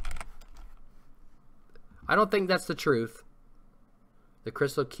 I don't think that's the truth. The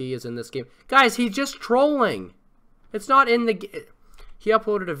crystal key is in this game. Guys, he's just trolling. It's not in the... He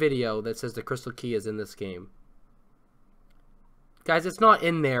uploaded a video that says the crystal key is in this game. Guys, it's not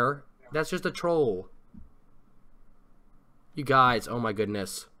in there. That's just a troll. You guys, oh my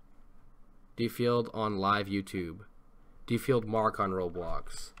goodness. DeField on live YouTube. DeField Mark on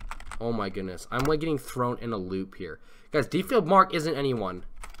Roblox. Oh my goodness. I'm like getting thrown in a loop here. Guys, DeField Mark isn't anyone.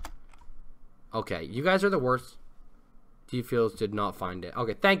 Okay, you guys are the worst. DeFields did not find it.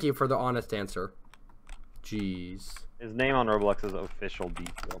 Okay, thank you for the honest answer. Jeez. His name on Roblox is official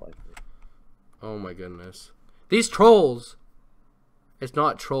DeField, I think. Oh my goodness. These trolls. It's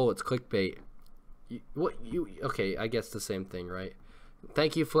not troll, it's clickbait. Okay, I guess the same thing, right?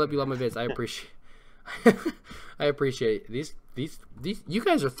 Thank you, Flip. You love my vids. I appreciate I appreciate these you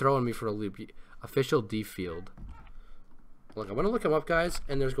guys are throwing me for a loop. Official DeField. Look, I'm gonna look him up, guys,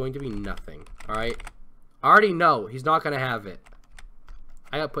 and there's going to be nothing. Alright? I already know he's not gonna have it.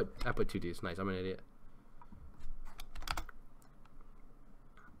 I put 2 D's. Nice, I'm an idiot.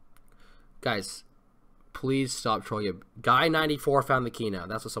 Guys, please stop trolling. Guy94 found the key now.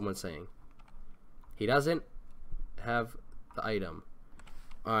 That's what someone's saying. He doesn't have the item.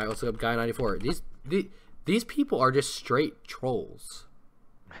 Alright, let's look up Guy94. These people are just straight trolls.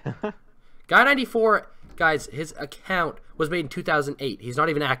 Guy94, guys, his account was made in 2008. He's not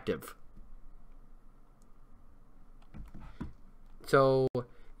even active. So,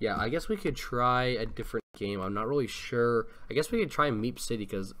 yeah, I guess we could try a different game. I'm not really sure. I guess we could try Meep City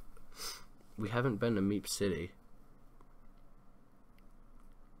because we haven't been to Meep City.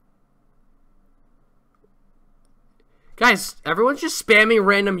 Guys, everyone's just spamming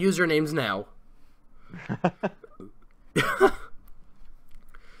random usernames now.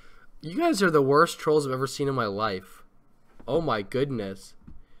 You guys are the worst trolls I've ever seen in my life. Oh my goodness.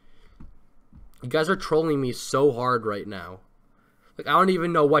 You guys are trolling me so hard right now. Like, I don't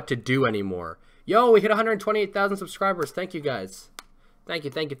even know what to do anymore. Yo, we hit 128,000 subscribers. Thank you, guys. Thank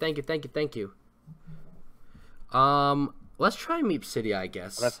you, thank you, thank you, thank you, thank you. Let's try Meep City, I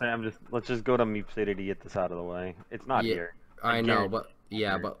guess. Let's just go to Meep City to get this out of the way. It's not here. I know, but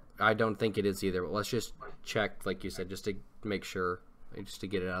yeah, but I don't think it is either. But let's just check, like you said, just to make sure, just to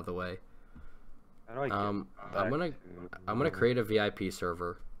get it out of the way. How do I get I'm gonna create a VIP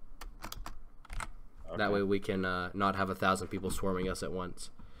server. Okay. That way we can not have 1,000 people swarming us at once.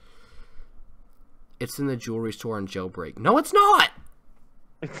 It's in the jewelry store on Jailbreak. No, it's not.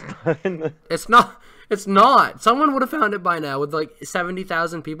 It's not in the... It's not. It's not. Someone would have found it by now. With like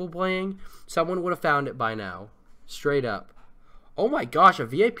 70,000 people playing, someone would have found it by now. Straight up. Oh my gosh, a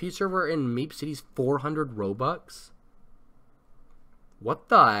VIP server in Meep City's 400 Robux? What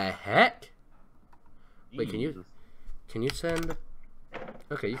the heck? Wait, can you send...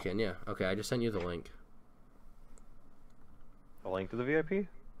 Okay, you can, yeah. Okay, I just sent you the link. The link to the VIP?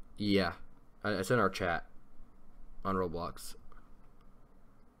 Yeah. It's in our chat. On Roblox.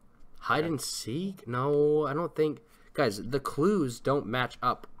 Hide and seek? No, I don't think... Guys, the clues don't match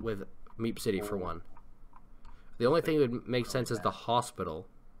up with Meep City for one. The only thing that would make sense is the hospital.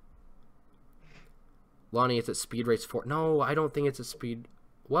 Lonnie, it's at Speed Race 4. No, I don't think it's at Speed...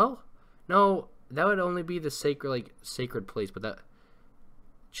 Well, no, that would only be the sacred place, but that...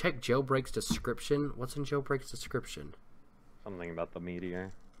 Check Jailbreak's description. What's in Jailbreak's description? Something about the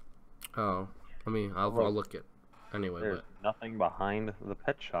meteor. Oh, I'll look it. Anyway, there's nothing behind the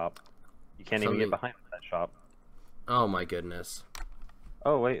pet shop. You can't even get behind the pet shop. Oh my goodness.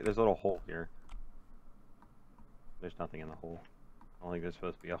 Oh wait, there's a little hole here. There's nothing in the hole. I don't think there's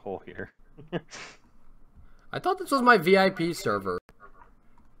supposed to be a hole here. I thought this was my VIP server.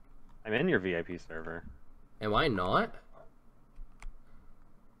 I'm in your VIP server. Am I not?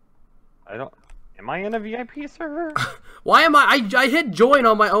 Am I in a VIP server? Why am I hit join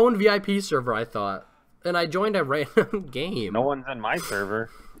on my own VIP server, I thought. And I joined a random game. No one's in my server.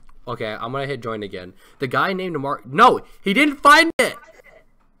 Okay, I'm gonna hit join again. The guy named Mark... No! He didn't find it!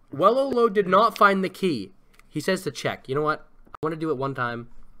 Wellolo did not find the key. He says to check. You know what? I want to do it one time.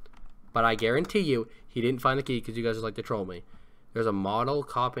 But I guarantee you, he didn't find the key because you guys like to troll me. There's a model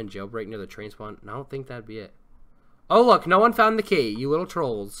cop in Jailbreak near the train spawn. I don't think that'd be it. Oh, look. No one found the key. You little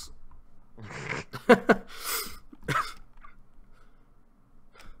trolls.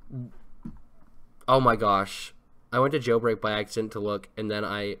 Oh my gosh. I went to Jailbreak by accident to look, and then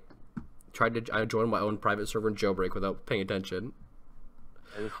I joined my own private server in Jailbreak without paying attention.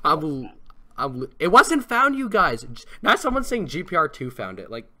 It wasn't found, you guys. Now someone's saying GPR2 found it.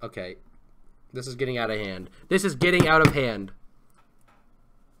 Like, okay. This is getting out of hand. This is getting out of hand.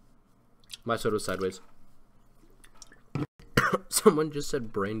 My soda's sideways. Someone just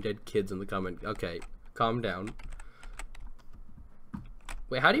said brain dead kids in the comment. Okay, calm down.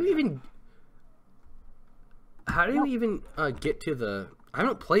 Wait, how do you even get to the... I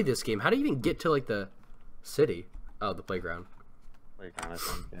don't play this game. How do you even get to, like, the city? Oh, the playground. Playground, I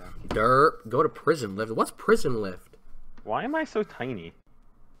think, yeah. Derp. Go to prison lift. What's prison lift? Why am I so tiny?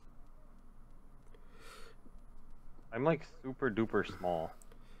 I'm, like, super duper small.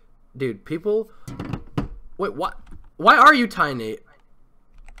 Dude, people... Wait, what? Why are you tiny?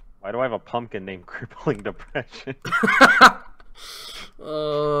 Why do I have a pumpkin named Crippling Depression?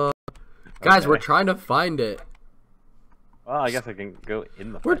 Guys, we're trying to find it. Well, I guess I can go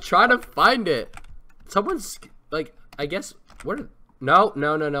in the... We're trying to find it. Someone's, like, I guess... Where? No.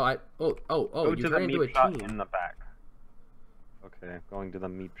 Oh, go you to the turned into a meat shop team. in the back. Okay, going to the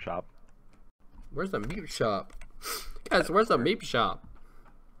meat shop. Where's the meat shop? Guys, where's the meat shop?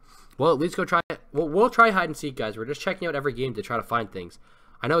 Well, at least go try it. We'll try hide and seek, guys. We're just checking out every game to try to find things.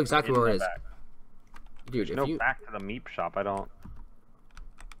 I know exactly where it is. Dude, if you... back to the meat shop, I don't...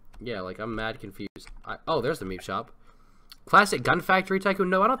 Yeah, like, I'm mad confused. Oh, there's the meat shop. Classic Gun Factory Tycoon?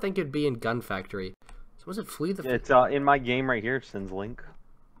 No, I don't think it'd be in Gun Factory. So was it Flee the... It's in my game right here. It sends link.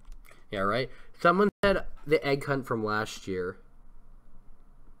 Yeah, right? Someone said the egg hunt from last year.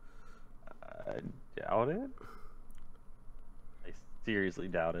 I doubt it. I seriously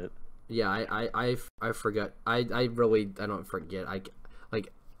doubt it. Yeah, I forget. I don't forget.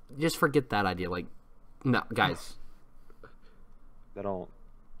 Like, just forget that idea. Like, no, guys. That don't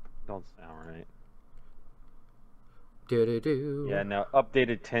sound right. Do. Yeah, no,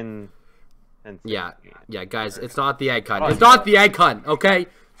 updated 10. Yeah, guys, it's not the egg hunt. It's not the egg hunt, okay?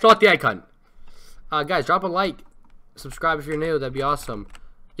 It's not the egg hunt. Guys, drop a like. Subscribe if you're new. That'd be awesome.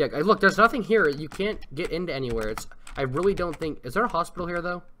 Yeah, look, there's nothing here. You can't get into anywhere. I really don't think... Is there a hospital here,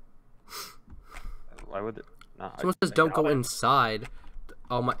 though? Why would it? No, Someone says don't go inside.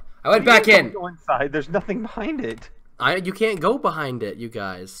 Oh my... I went back in! Don't go inside. There's nothing behind it. You can't go behind it, you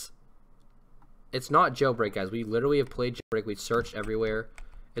guys. It's not jailbreak, guys. We literally have played jailbreak. We searched everywhere.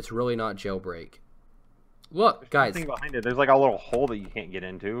 It's really not jailbreak. Look, guys. There's nothing behind it. There's like a little hole that you can't get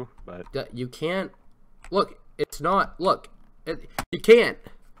into, but... You can't... Look, it's not... Look. You can't.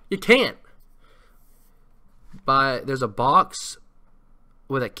 You can't. But there's a box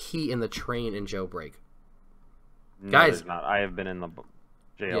with a key in the train in jailbreak. No, Guys, there's not. I have been in the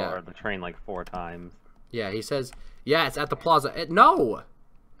jail or the train like 4 times. Yeah, he says, yeah, it's at the plaza. No!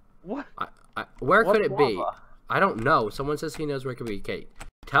 What? Where What could it be? plaza? I don't know. Someone says he knows where it could be. Okay,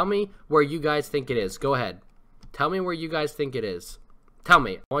 tell me where you guys think it is. Go ahead. Tell me where you guys think it is. Tell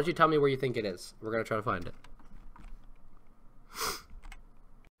me. I want you to tell me where you think it is. We're going to try to find it.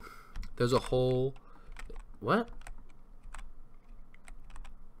 There's a hole. What?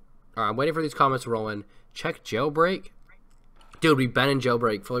 Alright, I'm waiting for these comments to roll in. Check jailbreak. Dude, we've been in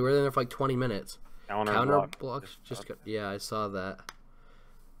jailbreak. We were in there for like 20 minutes. Counter blocks. Yeah, I saw that.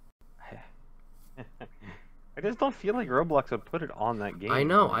 I just don't feel like Roblox would put it on that game. I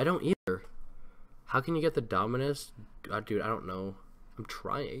know, I don't either. How can you get the Dominus? Dude, I don't know. I'm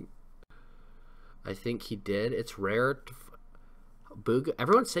trying. I think he did. It's rare to... Booga.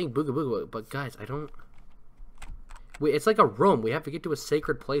 Everyone's saying booga booga, but guys, I don't... Wait, it's like a room. We have to get to a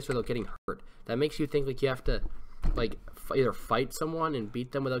sacred place without getting hurt. That makes you think like you have to, like, either fight someone and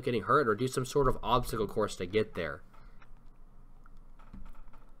beat them without getting hurt, or do some sort of obstacle course to get there.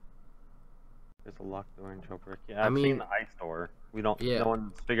 There's a locked door in jailbreak. Yeah, I've seen the ice door. We don't. Yeah. No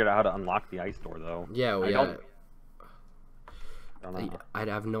one's figured out how to unlock the ice door though. Yeah, I don't know. I'd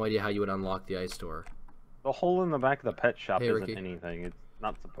have no idea how you would unlock the ice door. The hole in the back of the pet shop isn't Ricky. anything. It's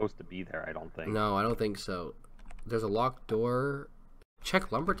not supposed to be there, I don't think. No, I don't think so. There's a locked door.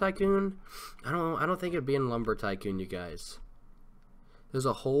 Check Lumber Tycoon. I don't think it'd be in Lumber Tycoon, you guys. There's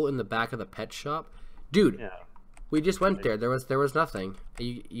a hole in the back of the pet shop, dude. Yeah. We just went there. There was nothing.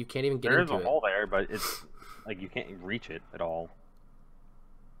 You can't even get into it. There is a hole there, but it's like you can't reach it at all.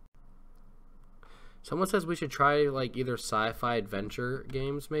 Someone says we should try like either sci-fi adventure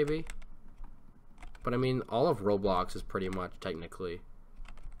games, maybe. But I mean, all of Roblox is pretty much technically.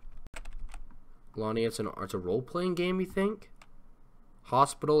 Lonnie, it's a role-playing game, you think?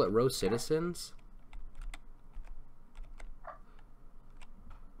 Hospital at Rose Citizens?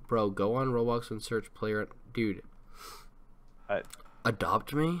 Bro, go on Roblox and search player... Dude.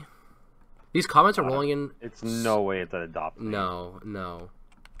 Adopt me? These comments are rolling in... It's no way it's an adopt me. No.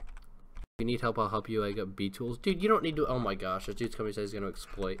 If you need help, I'll help you. I got B-tools. Dude, you don't need to... Oh my gosh, this dude's coming says he's going to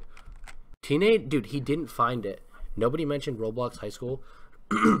exploit. Teenage... Dude, he didn't find it. Nobody mentioned Roblox High School.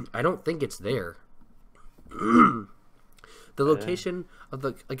 I don't think it's there. The location of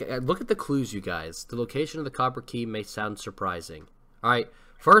the... Like, look at the clues, you guys. The location of the copper key may sound surprising. Alright,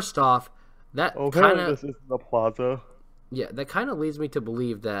 first off, that kind of... This is the plaza. Yeah, that kind of leads me to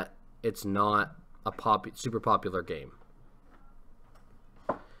believe that it's not a super popular game.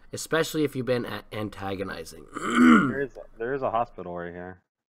 Especially if you've been antagonizing. there is a hospital right here.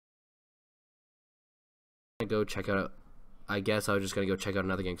 Go check out... I guess I was just going to go check out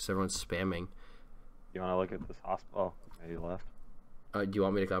another game because everyone's spamming. You want to look at this hospital? Oh, okay, you left. Do you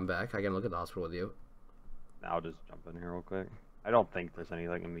want me to come back? I can look at the hospital with you. I'll just jump in here real quick. I don't think there's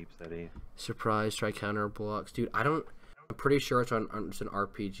anything in Meep City. Surprise, try counter blocks. Dude, I'm pretty sure it's an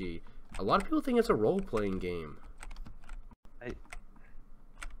RPG. A lot of people think it's a role-playing game.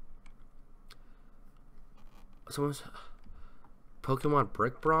 Someone's... Pokemon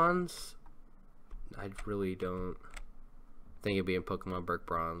Brick Bronze? I really don't think it'd be in Pokemon Brick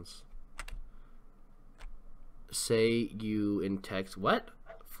Bronze. Say you in text... What?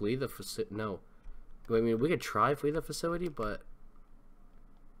 Flee the facility? No. I mean, we could try flee the facility, but...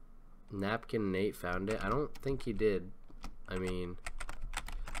 Napkin Nate found it. I don't think he did. I mean...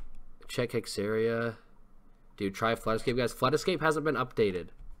 Check Hexaria. Dude, try Flood Escape, guys. Flood Escape hasn't been updated.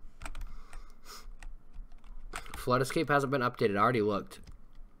 Flood Escape hasn't been updated. I already looked.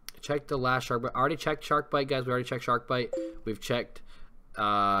 Check the last Shark Bite. I already checked Shark Bite, guys. We already checked Shark Bite. We've checked...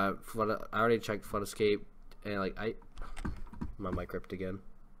 I already checked Flood Escape. And, like, my mic ripped again.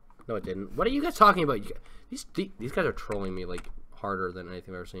 No, it didn't. What are you guys talking about? These guys are trolling me, like, harder than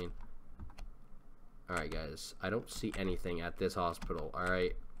anything I've ever seen. Alright, guys. I don't see anything at this hospital.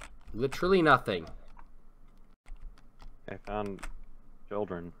 Alright. Literally nothing. I found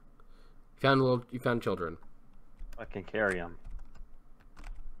children. You found children. I can carry them.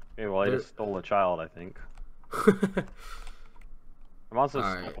 Okay, well, I just stole a child, I think. I'm also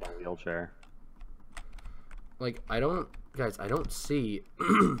Alright. stuck in a wheelchair. Like, I don't see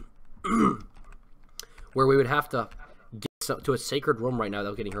where we would have to get to a sacred room right now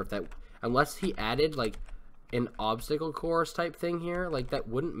without getting hurt. That unless he added like an obstacle course type thing here, like that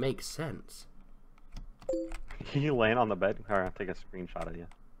wouldn't make sense. Can you land on the bed? Alright, I'll take a screenshot of you.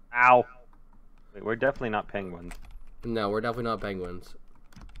 Ow! Wait, we're definitely not penguins. No, we're definitely not penguins.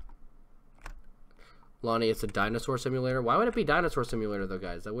 Lonnie, it's a dinosaur simulator. Why would it be dinosaur simulator though,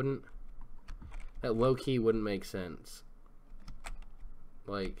 guys? That low key wouldn't make sense.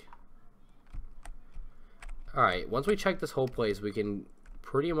 Like, alright, once we check this whole place, we can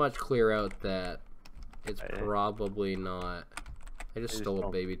pretty much clear out that it's probably not. I just stole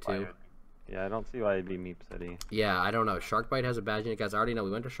a baby too. Yeah, I don't see why it'd be Meep City. Yeah, I don't know. Sharkbite has a badge in it. Guys, I already know.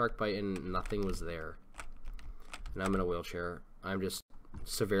 We went to Sharkbite and nothing was there. And I'm in a wheelchair. I'm just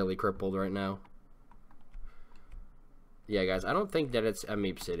severely crippled right now. Yeah, guys, I don't think that it's a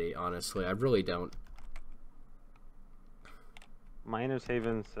Meep City, honestly. I really don't. Miner's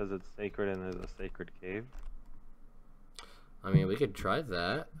Haven says it's sacred and there's a sacred cave. I mean, we could try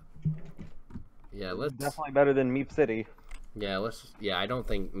that. Yeah, let's... Definitely better than Meep City. Yeah, yeah, I don't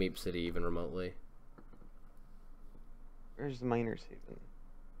think Meep City even remotely. Where's Miner's Haven?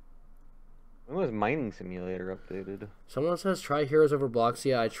 When was Mining Simulator updated? Someone says try Heroes over Blocks.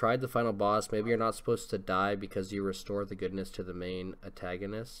 Yeah, I tried the final boss. Maybe you're not supposed to die because you restore the goodness to the main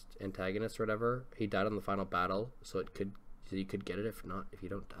antagonist or whatever. He died on the final battle, so you could get it if you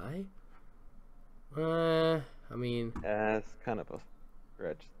don't die. I mean, yeah, it's kind of a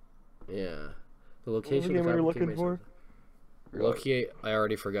stretch. Yeah, the location we were looking for. Loki, I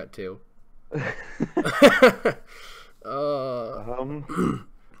already forgot too.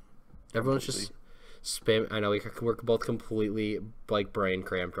 Everyone's just spam. I know we're both completely like brain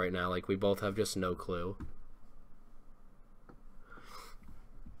cramped right now. Like we both have just no clue.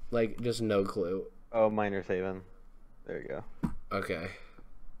 Like just no clue. Oh, Miner's Haven. There you go. Okay.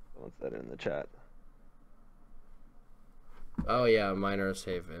 Someone said it in the chat. Oh yeah, Miner's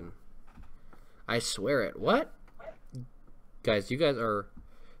Haven. I swear it. What? Guys, you guys are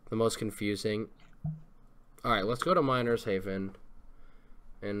the most confusing. Alright, let's go to Miner's Haven.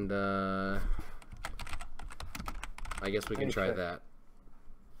 And, I guess we can try that.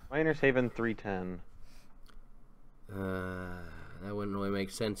 Miner's Haven 310. That wouldn't really make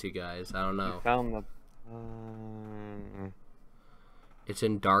sense, you guys. I don't know. You found the... It's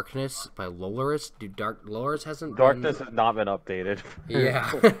in Darkness by Lolaris. Dude, Lolaris hasn't Darkness has not been updated. Yeah.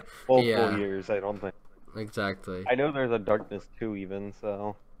 Full Yeah. years, I don't think. Exactly. I know there's a Darkness 2 even,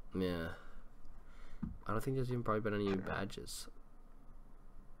 so... Yeah. I don't think there's even probably been any badges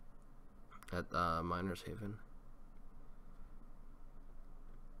at Miner's Haven.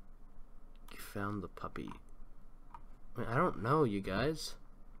 You found the puppy. I don't know, you guys.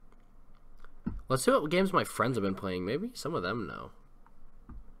 Let's see what games my friends have been playing. Maybe some of them know.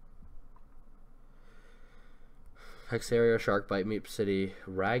 Hexaria, Sharkbite, Meep City,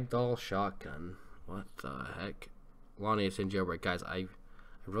 Ragdoll, Shotgun. What the heck? Lonnie, it's in Jailbreak. Guys, I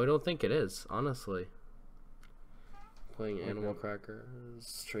really don't think it is, honestly. Playing Animal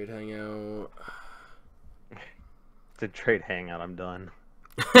Crackers, Trade Hangout. It's a trade hangout, I'm done.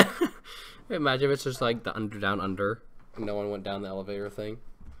 Imagine if it's just like the under, down, under. And no one went down the elevator thing.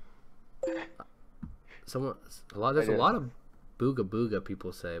 There's a lot of booga booga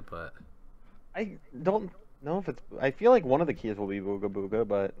people say, but I don't know if it's... I feel like one of the keys will be booga booga,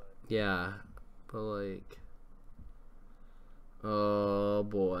 but... yeah, but like... oh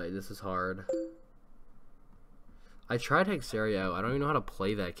boy, this is hard. I tried Hexaria. I don't even know how to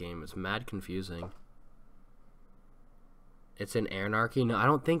play that game. It's mad confusing. It's in Anarchy. No, I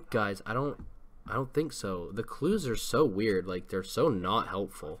don't think, guys. I don't think so. The clues are so weird. Like they're so not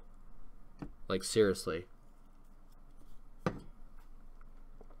helpful. Like seriously.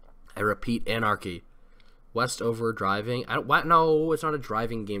 I repeat, Anarchy. Westover driving. No, it's not a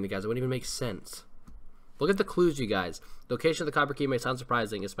driving game, guys. It wouldn't even make sense. Look at the clues, you guys. Location of the copper key may sound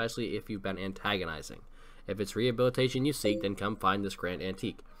surprising, especially if you've been antagonizing. If it's rehabilitation you seek, then come find this grand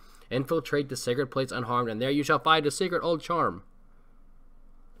antique. Infiltrate the sacred place unharmed, and there you shall find a secret old charm.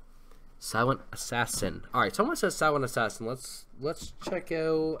 Silent Assassin. Alright, someone says Silent Assassin. Let's check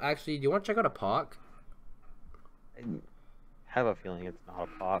out... Actually, do you want to check out a POC? I have a feeling it's not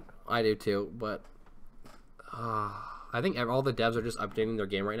a POC. I do too, but... I think all the devs are just updating their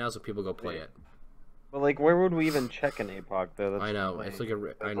game right now so people go play it. But like, where would we even check an APOC though? I know, it's like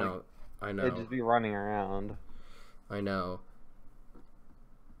a... I know. They'd just be running around. I know.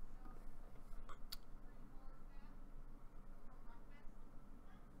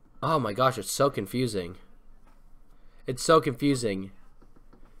 Oh my gosh, it's so confusing. It's so confusing.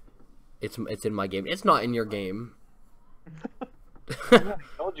 It's in my game. It's not in your game. I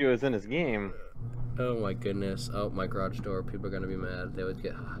told you it was in his game. Oh my goodness. Oh, my garage door. People are gonna be mad. They would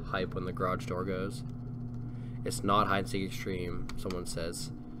get hype when the garage door goes. It's not hide and seek extreme, someone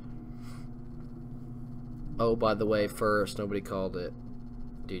says. Oh, by the way, first, nobody called it.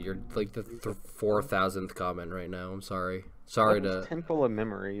 Dude, you're like the 4,000th comment right now. I'm sorry. Sorry to... Temple of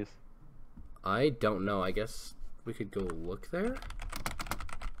Memories. I don't know. I guess we could go look there?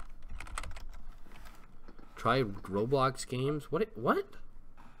 Try Roblox games? What?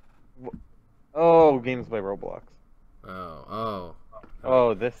 Oh, games by Roblox.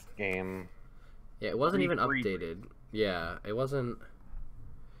 Oh, this game. Yeah, it wasn't even updated. Yeah, it wasn't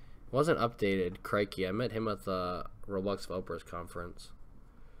updated. Crikey, I met him at the Roblox Developers Conference.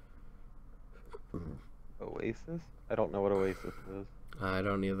 Oasis? I don't know what Oasis is. I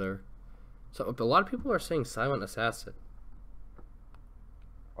don't either. So a lot of people are saying Silent Assassin.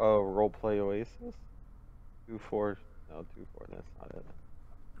 Oh, roleplay Oasis? 2-4. No, 2-4. That's not it.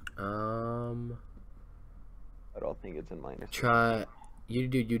 I don't think it's in minor. Try. You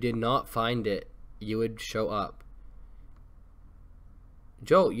did not find it. You would show up.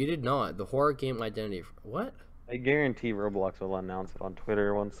 Joe, you did not. The horror game identity. What? I guarantee Roblox will announce it on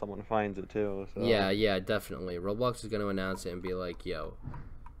Twitter once someone finds it too. So. Yeah, definitely. Roblox is going to announce it and be like, yo,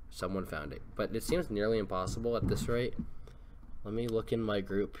 someone found it. But it seems nearly impossible at this rate. Let me look in my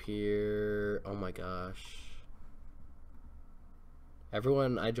group here. Oh my gosh. I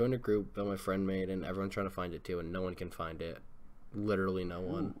joined a group that my friend made, and everyone's trying to find it too, and no one can find it. Literally no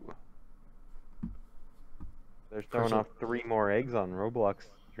one. They're throwing off 3 more eggs on Roblox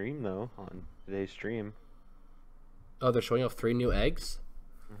stream, though, on today's stream. Oh, they're showing off 3 new eggs?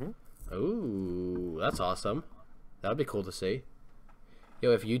 Mm-hmm. Ooh, that's awesome. That'd be cool to see.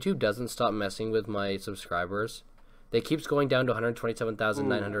 Yo, if YouTube doesn't stop messing with my subscribers, they keeps going down to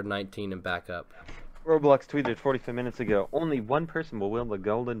 127,919 and back up. Roblox tweeted 45 minutes ago, only one person will win the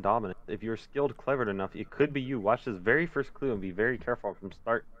golden dominance. If you're skilled, clever enough, it could be you. Watch this very first clue and be very careful from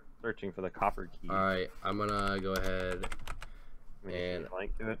start searching for the copper key. Alright, I'm gonna go ahead and...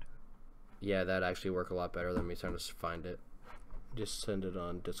 link to it? Yeah, that'd actually work a lot better than me trying to find it. Just send it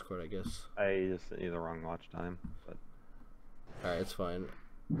on Discord, I guess. I just sent you the wrong watch time, but... Alright, it's fine.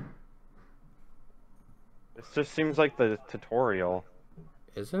 It just seems like the tutorial.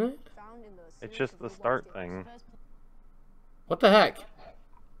 Isn't it? It's just the start thing. What the heck?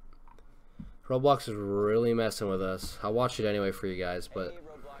 Roblox is really messing with us. I'll watch it anyway for you guys, but...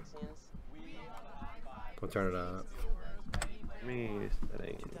 I'll turn it up. Me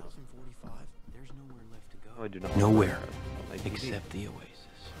setting. Oh, I do not. Nowhere except the Oasis.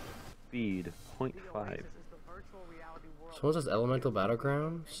 Speed 0.5. Someone says Elemental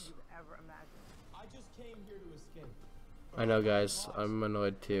Battlegrounds? I know, guys. I'm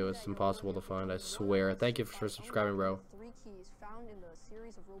annoyed too. It's impossible to find, I swear. Thank you for subscribing, bro. 3 keys found in the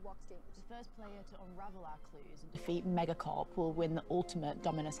series of Roblox games. The first player to unravel our clues and defeat Megacorp will win the ultimate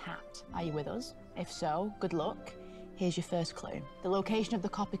Dominus hat. Are you with us? If so, good luck. Here's your first clue. The location of the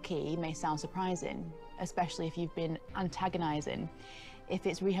copper key may sound surprising, especially if you've been antagonizing. If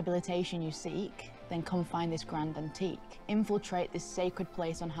it's rehabilitation you seek, then come find this grand antique. Infiltrate this sacred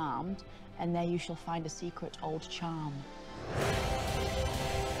place unharmed, and there you shall find a secret old charm.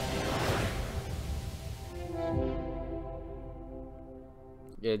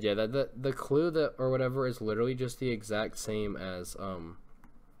 Yeah, the clue that or whatever is literally just the exact same as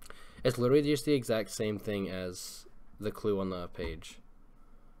it's literally just the exact same thing as the clue on the page.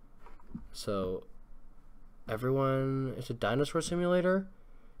 So everyone, it's a dinosaur simulator?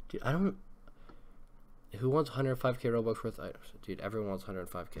 Dude, I don't... Who wants 105k Robux worth items? Dude, everyone wants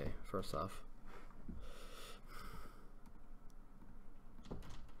 105k, first off.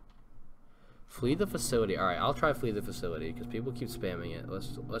 Flee the facility. Alright, I'll try flee the facility, because people keep spamming it.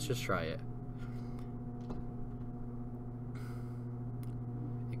 Let's just try it.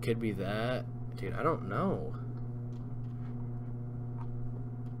 It could be that. Dude, I don't know.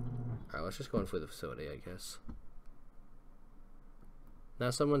 Alright, let's just go and flee the facility, I guess. Now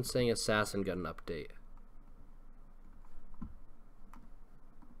someone's saying Assassin got an update.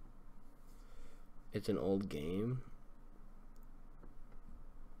 It's an old game.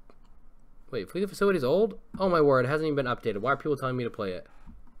 Wait, Flee the Facility's old? Oh my word, it hasn't even been updated. Why are people telling me to play it?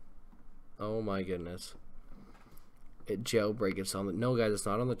 Oh my goodness. It jailbreak, it's on the... No guys, it's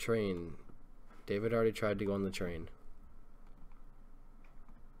not on the train. David already tried to go on the train.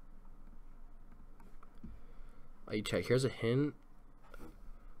 Oh, you check. Here's a hint.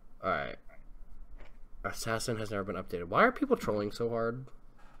 Alright. Assassin has never been updated. Why are people trolling so hard?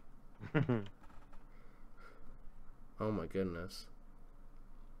 Oh my goodness.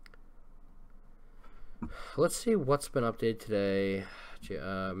 Let's see what's been updated today.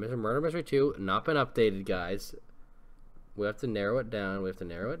 Murder Mystery 2, not been updated, guys. We have to narrow it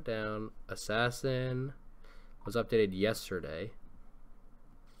down. Assassin was updated yesterday.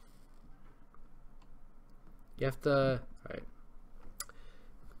 You have to... Alright.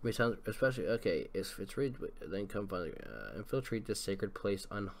 Especially... Okay, if it's read, then come find... infiltrate this sacred place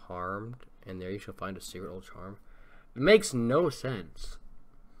unharmed, and there you shall find a secret old charm. It makes no sense.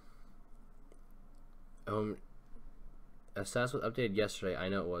 Assassin was updated yesterday. I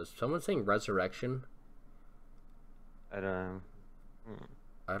know it was. Someone's saying Resurrection. I don't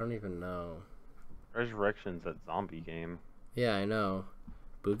even know. Resurrection's a zombie game. Yeah, I know.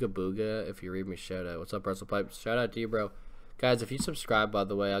 Booga Booga, if you read me, shout out. What's up, Russell Pipes? Shout out to you, bro. Guys, if you subscribe, by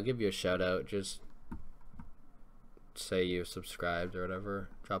the way, I'll give you a shout out. Just say you subscribed or whatever.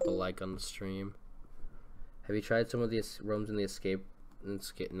 Drop a like on the stream. Have you tried some of the rooms in the escape?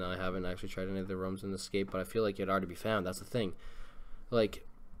 No, I haven't actually tried any of the rooms in the escape, but I feel like it'd already be found. That's the thing. Like,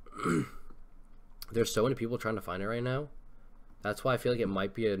 there's so many people trying to find it right now. That's why I feel like it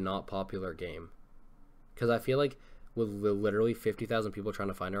might be a not popular game. Because I feel like with literally 50,000 people trying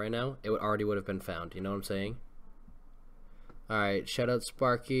to find it right now, it already would have been found. You know what I'm saying? Alright, shout out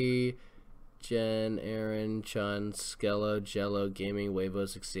Sparky, Jen, Aaron, Chun, Skello, Jello, Gaming,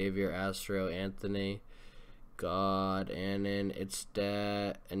 Wavos, Xavier, Astro, Anthony, God, Annan, It's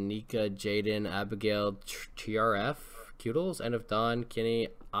Dat, Anika, Jaden, Abigail, TRF, Cudles, End of Dawn, Kenny,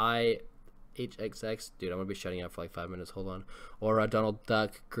 HXX. Dude, I'm gonna be shutting out for like 5 minutes. Hold on. Aura, Donald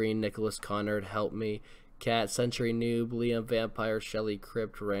Duck, Green, Nicholas Connard, Help Me, Cat, Century Noob, Liam, Vampire, Shelly,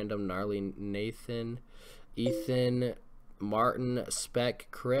 Crypt, Random, Gnarly, Nathan, Ethan, Martin, Spec,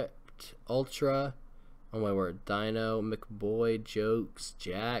 Crypt, Ultra, oh my word, Dino, McBoy, Jokes,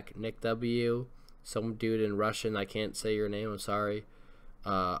 Jack, Nick W, some dude in Russian, I can't say your name, I'm sorry,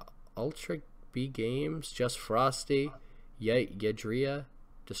 Ultra B Games, Just Frosty, Yadria,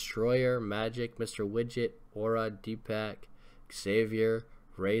 Destroyer, Magic, Mr. Widget, Aura, Deepak, Xavier,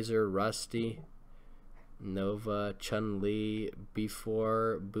 Razor, Rusty, Nova, Chun-Li,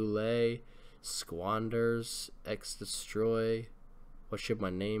 B4, Boule, Squanders, X-Destroy, What Should My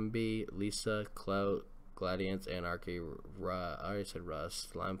Name Be, Lisa, Clout, Gladiance, Anarchy, I already said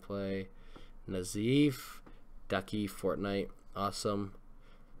Rust, Line Play, Nazif, Ducky, Fortnite, Awesome,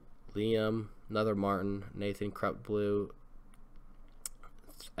 Liam, another Martin, Nathan, Corrupt Blue,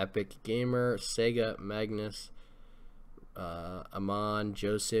 Epic Gamer, Sega, Magnus, Amon,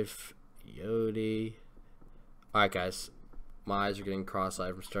 Joseph, Yodi. Alright guys, my eyes are getting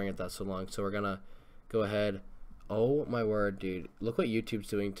cross-eyed from staring at that so long, so we're gonna go ahead. Oh my word, dude, look what YouTube's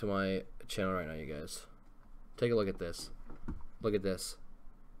doing to my channel right now, you guys. Take a look at this. Look at this.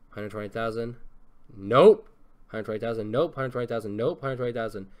 120,000. Nope. 120,000. Nope. 120,000. Nope.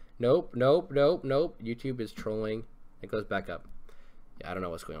 120,000. Nope. Nope. Nope. Nope. YouTube is trolling. It goes back up. Yeah, I don't know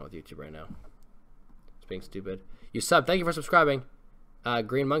what's going on with YouTube right now. It's being stupid. You sub. Thank you for subscribing.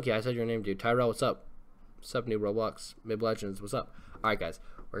 Green Monkey, I said your name, dude. Tyrell, what's up? What's up, new Roblox? Mib Legends, what's up? Alright, guys.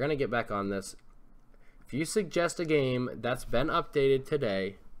 We're going to get back on this. If you suggest a game that's been updated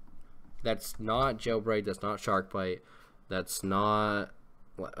today, that's not Jailbreak, that's not Sharkbite, that's not...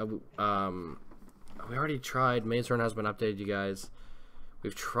 we already tried. Maze Run has been updated, you guys.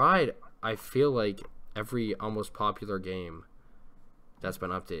 We've tried, I feel like, every almost popular game that's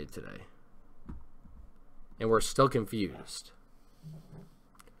been updated today. And we're still confused.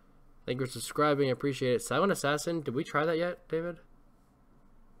 Thank you for subscribing. I appreciate it. Silent Assassin, did we try that yet, David?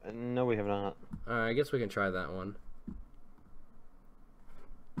 No, we have not. Alright, I guess we can try that one.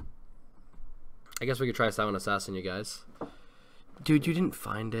 I guess we could try Silent Assassin, you guys. Dude, you didn't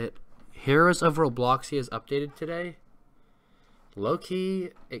find it. Heroes of Robloxia is updated today. Low-key,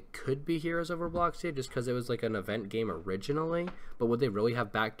 it could be Heroes of Robloxia just because it was like an event game originally. But would they really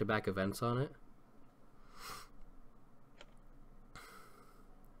have back-to-back events on it?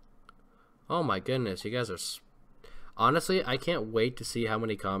 Oh my goodness, you guys are... Honestly, I can't wait to see how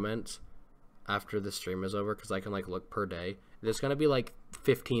many comments after the stream is over because I can like look per day. There's going to be like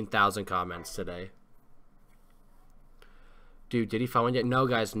 15,000 comments today. Dude, did he find one yet? No,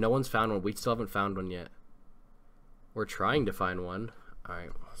 guys, no one's found one. We still haven't found one yet. We're trying to find one.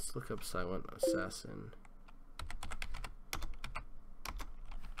 Alright, let's look up Silent Assassin.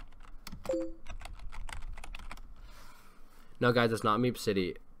 No, guys, it's not Meep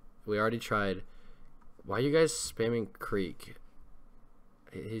City. We already tried. Why are you guys spamming Creek?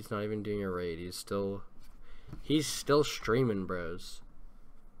 He's not even doing a raid. He's still streaming, bros.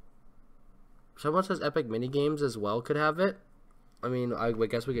 Someone says Epic Minigames as well could have it. I mean, I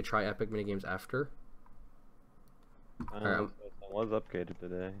guess we could try Epic Minigames after. Alright, It was upgraded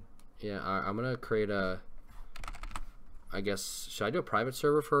today. yeah, I'm gonna create a. I guess should I do a private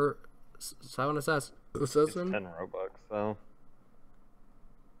server for Silent Assassin? It's 10 Robux, so.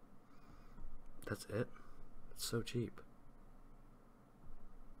 That's it. It's so cheap.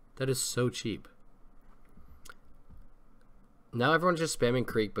 That is so cheap. Now everyone's just spamming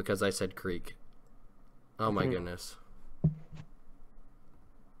Creek because I said Creek. Oh my goodness.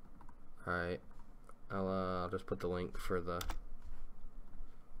 Alright. I'll just put the link for the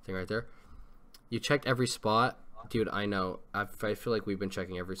thing right there. You checked every spot? Dude, I know. I feel like we've been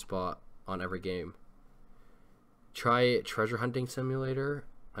checking every spot on every game. Try Treasure Hunting Simulator.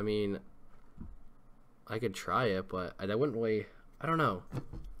 I mean, I could try it, but I wouldn't wait. I don't know.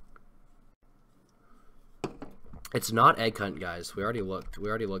 It's not Egg Hunt, guys. We already looked.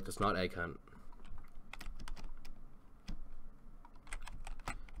 It's not Egg Hunt.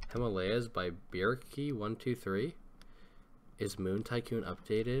 Himalayas by Birky123. Is Moon Tycoon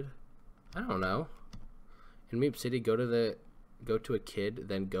updated? I don't know. In Meep City, go to a kid,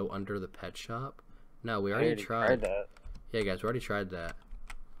 then go under the pet shop. No, we already tried that. Yeah, guys, we already tried that.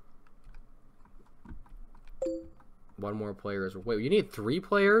 One more player is. Wait, you need 3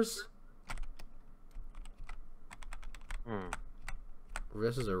 players?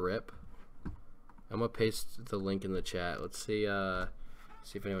 This is a rip. I'm gonna paste the link in the chat. Let's see.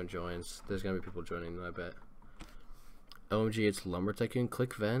 See if anyone joins. There's gonna be people joining, I bet. OMG, it's Lumber Tycoon.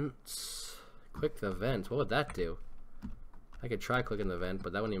 Click vents. Click the vent. What would that do? I could try clicking the vent,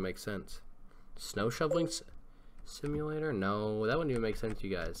 but that wouldn't even make sense. Snow shoveling simulator? No, that wouldn't even make sense, you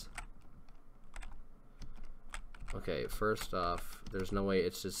guys. Okay, first off, there's no way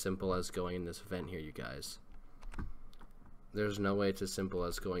it's as simple as going in this vent here, you guys. There's no way it's as simple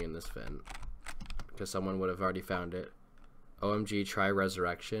as going in this vent. Because someone would have already found it. OMG, try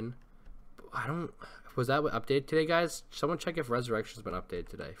Resurrection. I don't... Was that updated today, guys? Someone check if Resurrection's been updated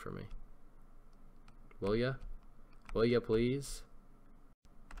today for me. Will ya? Will ya, please?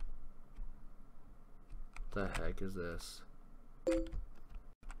 What the heck is this?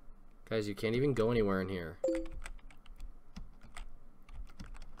 Guys, you can't even go anywhere in here.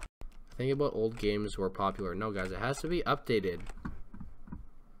 Think about old games were popular. No, guys, it has to be updated.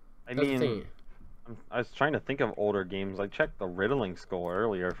 I mean, I was trying to think of older games. I checked the Riddling Skull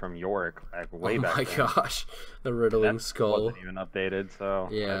earlier from York, like way back then. Oh my gosh, the Riddling Skull wasn't even updated, so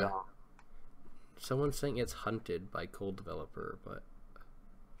yeah. Someone's saying it's Hunted by Cold Developer, but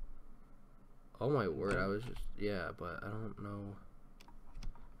oh my word, I was just but I don't know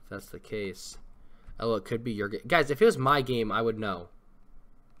if that's the case. Oh, it could be your game, guys. If it was my game, I would know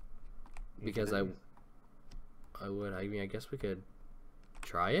because I would. I mean, I guess we could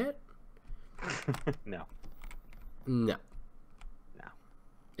try it. No.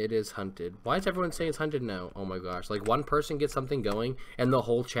 It is Hunted. Why is everyone saying it's Hunted now? Oh my gosh. Like, one person gets something going, and the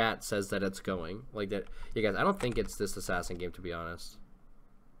whole chat says that it's going. Like, that. You guys, I don't think it's this assassin game, to be honest.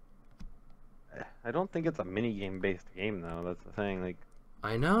 I don't think it's a mini-game based game, though. That's the thing. Like,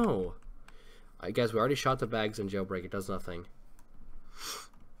 I know. Guys, we already shot the bags in Jailbreak. It does nothing.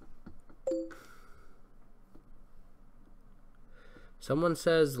 Someone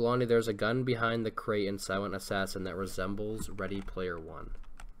says, Lonnie, there's a gun behind the crate in Silent Assassin that resembles Ready Player One.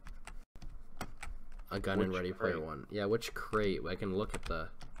 A gun in Ready Player One. Yeah, which crate? I can look at the...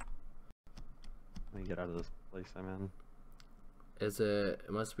 Let me get out of this place I'm in. Is it...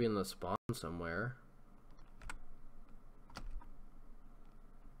 It must be in the spawn somewhere.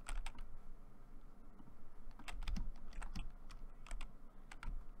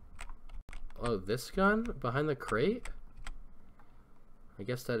 Oh, this gun? Behind the crate? I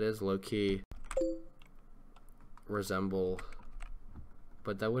guess that is low-key resemble,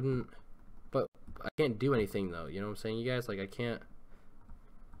 but that wouldn't, but I can't do anything though, you know what I'm saying, you guys? Like, I can't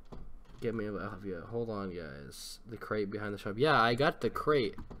get me, yeah, hold on, guys. The crate behind the shop. Yeah, I got the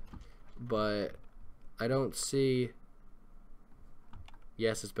crate, but I don't see.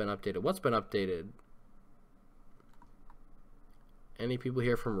 Yes, it's been updated. What's been updated? Any people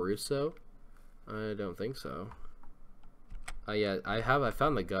here from Russo? I don't think so. Yeah, I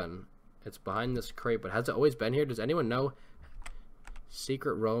found the gun. It's behind this crate, but has it always been here? Does anyone know?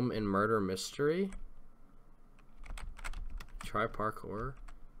 Secret Room and Murder Mystery? Try parkour.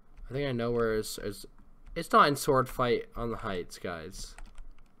 I think I know where it's not in Sword Fight on the Heights, guys.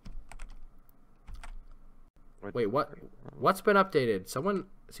 Wait, what? What's been updated? Someone...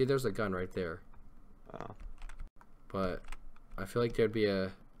 See, there's a gun right there. Oh. But I feel like there'd be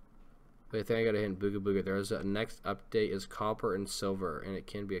a... Wait, I think I gotta hit Booga Booga. There's a next update is copper and silver, and it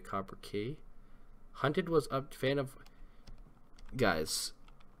can be a copper key. Hunted was up fan of... Guys,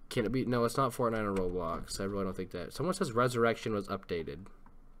 Can it be? No, it's not Fortnite or Roblox. I really don't think that. Someone says Resurrection was updated.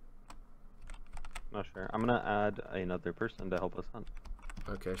 Not sure. I'm gonna add another person to help us hunt.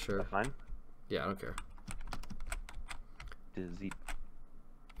 Okay, sure. That's fine. Yeah, I don't care. Dizzy.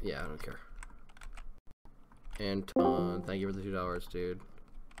 Yeah, I don't care. Anton, thank you for the $2, dude.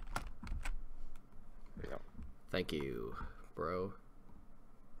 There you go. Thank you, bro.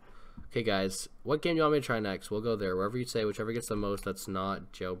 Okay, guys, what game do you want me to try next? We'll go there. Wherever you say, whichever gets the most, that's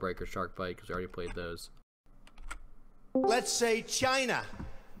not Jailbreak or Shark Bite, because we already played those. Let's say China.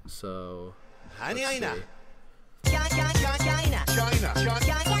 So, China.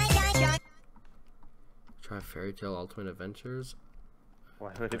 Try Fairy Tale Ultimate Adventures?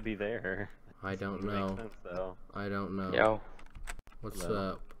 Why would it be there? I don't Doesn't know. make sense, though. I don't know. Yo. What's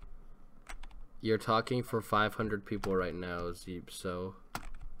Hello. up? You're talking for 500 people right now, Zeep, so...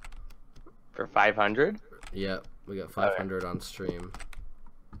 For 500? Yep, we got 500 on stream.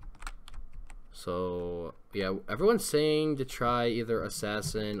 So, yeah, everyone's saying to try either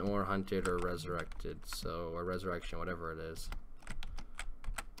Assassin or Hunted or Resurrected, so, or Resurrection, whatever it is.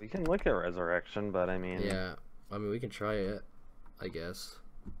 We can look at Resurrection, but I mean... Yeah, I mean, we can try it, I guess.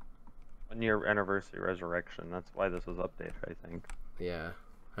 1 year anniversary Resurrection, that's why this was updated, I think. Yeah,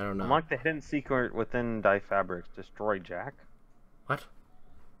 I don't know. Unlock the hidden secret within Die Fabrics, destroy Jack. What?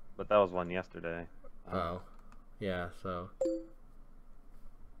 But that was one yesterday. Oh, yeah, so...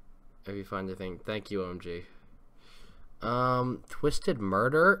 If you find the thing, thank you, OMG. Twisted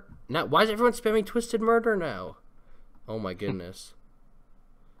Murder? Now, why is everyone spamming Twisted Murder now? Oh my goodness.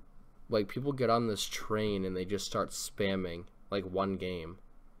 Like, people get on this train and they just start spamming, like, one game.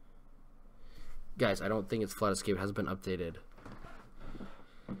 Guys, I don't think it's Flood Escape. It hasn't been updated.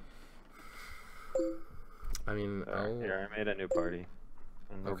 I mean, Here, I made a new party.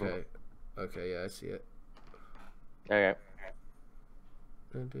 Okay. Okay, yeah, I see it. Okay.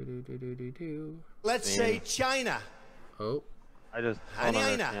 Let's say China. Oh. I just don't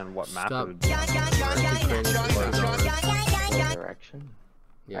understand what map Stop. it would be. Resurrection?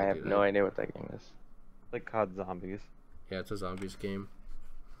 Yeah, I have dude, no idea what that game is. Like COD Zombies. Yeah, it's a zombies game.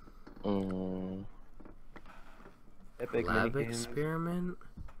 Epic Lab minigames. experiment?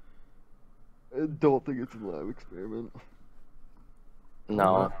 I don't think it's a lab experiment.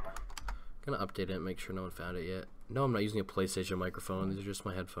 No. Gonna update it and make sure no one found it yet. No, I'm not using a PlayStation microphone. These are just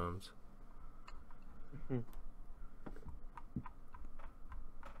my headphones.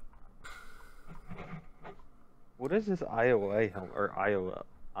 What is this Iowa helmet or Iowa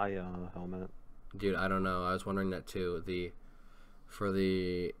helmet? Dude, I don't know. I was wondering that too.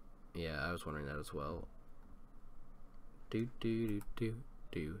 Yeah, I was wondering that as well.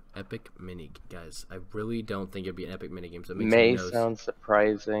 Epic mini guys. I really don't think it'd be an epic mini game. So it makes May no sound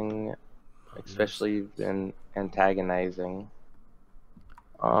surprising, especially in antagonizing.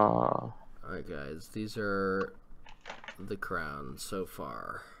 Alright guys, these are the crowns so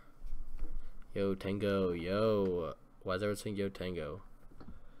far. Yo Tango, yo. Why is everyone saying yo Tango?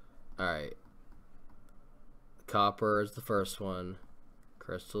 Alright. Copper is the first one.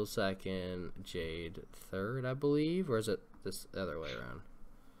 Crystal second. Jade third, I believe. Or is it this other way around?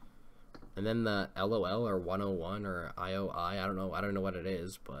 And then the LOL or 101 or IOI, I don't know. I don't know what it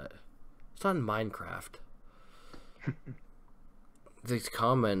is, but it's on Minecraft. These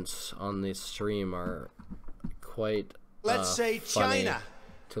comments on this stream are quite Let's say funny China.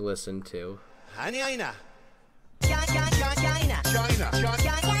 to listen to. China.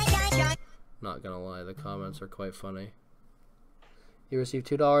 Not gonna lie, the comments are quite funny. You received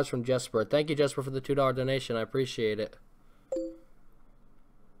 $2 from Jesper. Thank you, Jesper, for the $2 donation. I appreciate it.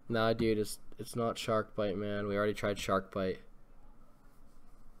 Nah, dude, it's not Shark Bite, man. We already tried Shark Bite.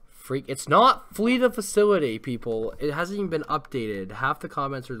 Freak! It's not Flee the Facility, people. It hasn't even been updated. Half the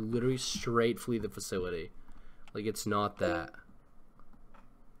comments are literally straight Flee the Facility. Like, it's not that.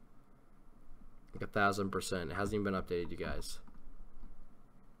 Like 1000%. It hasn't even been updated, you guys.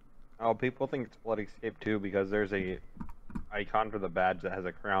 Oh, people think it's Blood Escape too because there's a icon for the badge that has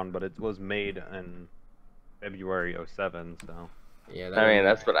a crown, but it was made in February 07, so. Yeah, I mean,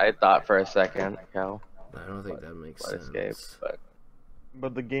 that's what I thought for a second. Cal. I don't think that makes Blood sense. Escape,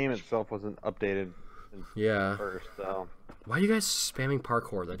 But the game itself wasn't updated since Yeah. first, so. Why are you guys spamming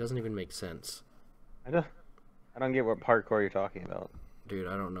parkour? That doesn't even make sense. I don't get what parkour you're talking about. Dude,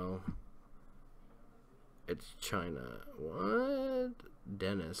 I don't know. It's China. What?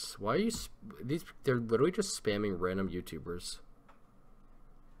 Dennis. Why are you... They're literally just spamming random YouTubers.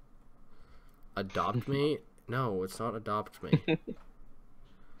 Adopt Me? No, it's not Adopt Me.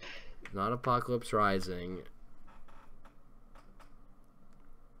 Not Apocalypse Rising.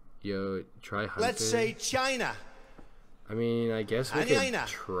 Yo, try Hunted. Let's say China. I mean, I guess we could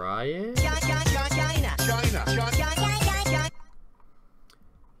try it.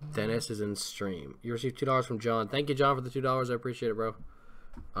 Dennis is in stream. You received $2 from John. Thank you, John, for the $2. I appreciate it, bro.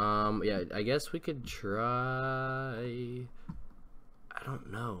 Yeah, I guess we could try. I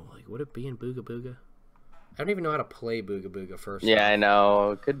don't know. Like, would it be in Booga Booga? I don't even know how to play Booga Booga first. Yeah, I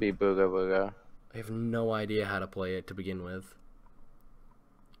know. It could be Booga Booga. I have no idea how to play it to begin with.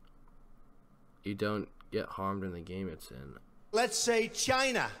 You don't get harmed in the game it's in. Let's say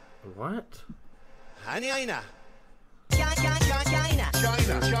China. What? China.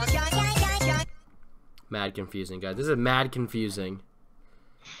 Mad confusing, guys. This is mad confusing.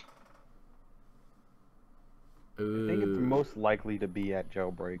 Ooh. I think it's most likely to be at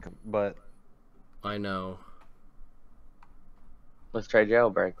jailbreak, but I know. Let's try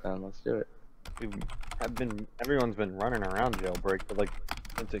jailbreak then. Let's do it. Everyone's been running around jailbreak, but like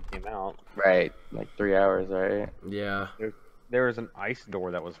since it came out. Right, like 3 hours, right? Yeah. There is an ice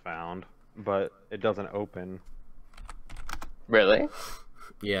door that was found, but it doesn't open. Really?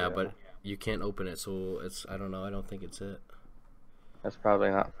 Yeah, but you can't open it, so it's, I don't know, I don't think it's it. That's probably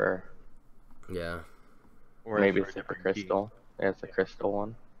not for. Yeah. Or Maybe it's it's for crystal. Yeah, it's a crystal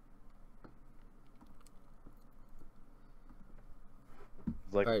one.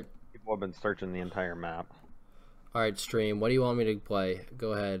 It's like Alright. people have been searching the entire map. Alright, stream, what do you want me to play?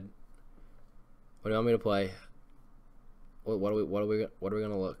 Go ahead. What do you want me to play? What are we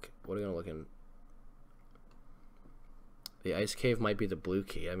gonna look? What are we gonna look in? The ice cave might be the blue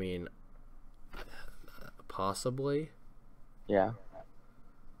key. I mean, possibly. Yeah.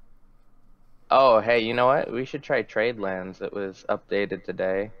 Oh, hey, you know what? We should try Trade Lands. It was updated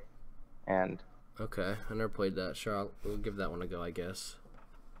today, and. Okay, I never played that. Sure, we'll give that one a go, I guess.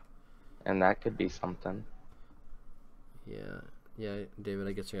 And that could be something. Yeah, David,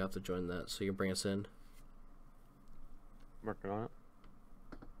 I guess you have to join that, so you can bring us in. Working on it.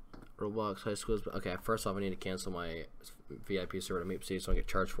 Roblox High School is... Okay, first off, I need to cancel my VIP server to Maple City so I get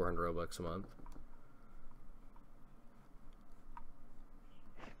charged 400 Robux a month.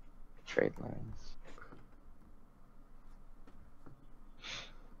 Trade Lands.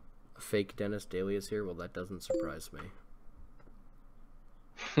 A fake Dennis Daly is here? Well, that doesn't surprise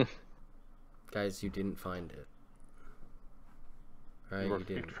me. Guys, you didn't find it. Right, You were you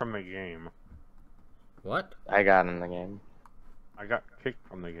kicked didn't. from the game. What? I got in the game. I got kicked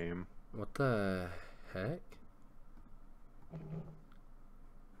from the game. What the heck?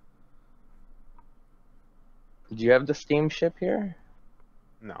 Do you have the Steam ship here?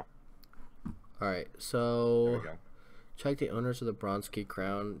 No. Alright, There so... we go. Check the owners of the Bronze Key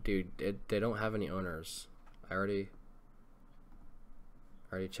Crown. Dude, they don't have any owners. I already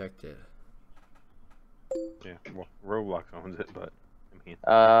checked it. Yeah, well, Roblox owns it, but I mean,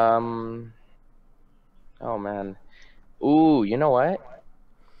 Oh man. Ooh, you know what?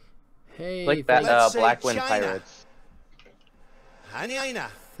 Hey, Click that Let's say Blackwind China. Pirates. China.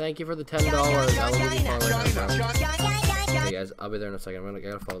 thank you for the $10. I will give you a follow right now, bro. Hey guys, I'll be there in a second. I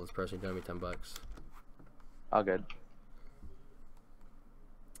gotta follow this person. He's gonna be $10. All good.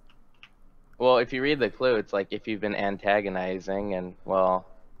 Well, if you read the clue, it's like if you've been antagonizing, and well,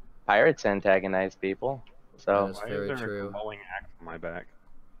 pirates antagonize people. So Yes. why very is there true. a glowing axe on my back?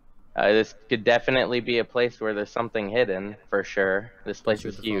 this could definitely be a place where there's something hidden for sure. This place Shoot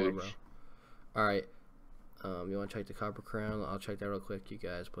is the follow, huge. bro. Alright. You want to check the Copper Crown? I'll check that real quick, you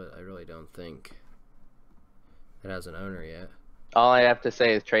guys, but I really don't think it has an owner yet. All I have to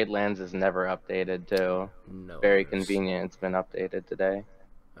say is Trade Lands is never updated too. No. Very owners. convenient. It's been updated today.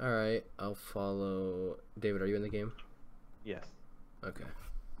 Alright, I'll follow... David, are you in the game? Yes. Okay.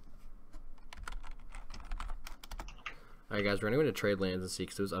 Alright guys, we're gonna go to Trade Lands and see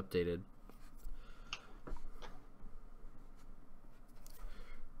because it was updated.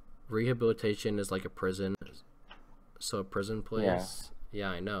 Rehabilitation is like a prison. So a prison place? Yeah,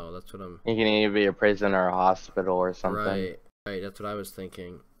 I know. That's what I'm... You can either be a prison or a hospital or something. Right, that's what I was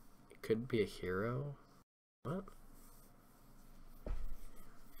thinking. It could be a hero? What?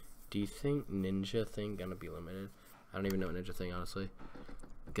 Do you think Ninja thing gonna be limited? I don't even know Ninja thing, honestly.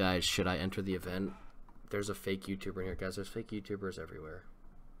 Guys, should I enter the event? There's a fake YouTuber in here, guys. There's fake YouTubers everywhere.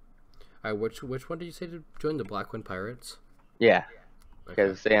 Alright, which one did you say to join? The Blackwind Pirates? Yeah, Okay.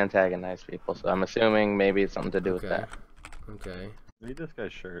 because they antagonize people. So I'm assuming maybe it's something to do with that. Okay. Read this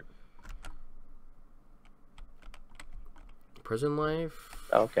guy's shirt. Prison life?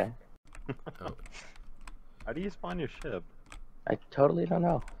 Okay. Oh. How do you spawn your ship? I totally don't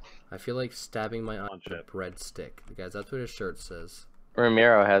know. I feel like stabbing my eye On with a ship. breadstick. Guys, that's what his shirt says.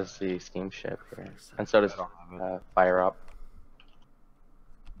 Ramiro has the Steam ship here, and so does I don't have it. Fire Up.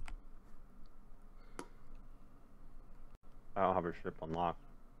 I don't have a ship unlocked.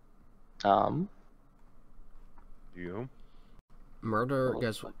 Um. Do you? Murder,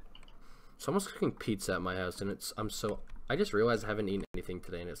 guys. Someone's cooking pizza at my house, and I just realized I haven't eaten anything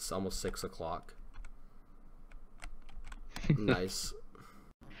today, and it's almost 6 o'clock. Nice.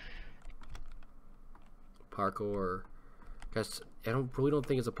 Parkour. Guys, I really don't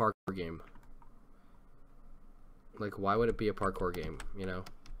think it's a parkour game. Like, why would it be a parkour game, you know?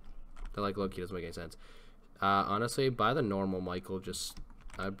 That, like, low-key doesn't make any sense. Honestly, buy the normal, Michael.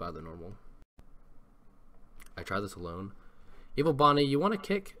 I'd buy the normal. I tried this alone. Evil Bonnie, you want to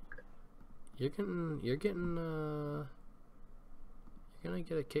kick? You're gonna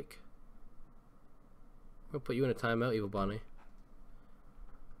get a kick. I'm gonna put you in a timeout, Evil Bonnie.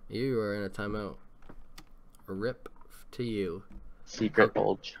 You are in a timeout. A rip to you. Secret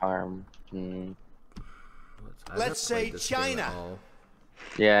old charm. Mm. Let's say China.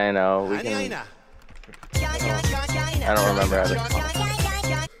 Yeah, I know. We can. I don't remember how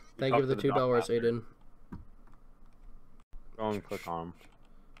to. Thank you for the $2, Aiden. Go and click on.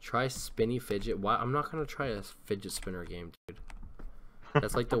 Try spinny fidget. Why? I'm not gonna try a fidget spinner game, dude.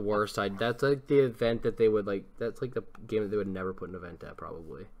 That's like the worst. That's like the event that they would like. That's like the game that they would never put an event at,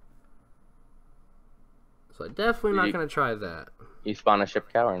 probably. So I'm definitely not gonna try that. You spawn a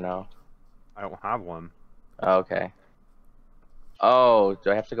ship cow or no? I don't have one. Oh, okay. Oh,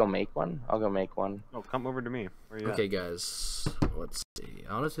 do I have to go make one? I'll go make one. No, come over to me. Where are you Okay, guys. Let's see.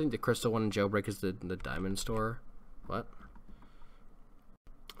 I honestly think the crystal one in Jailbreak is the diamond store. What?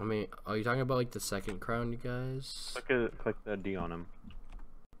 I mean, are you talking about like the second crown, you guys? Click the D on him.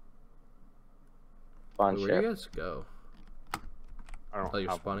 Spawn Where ship. do you guys go? I don't you're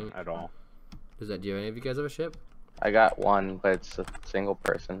have spawning one at all. Do any of you guys have a ship? I got one, but it's a single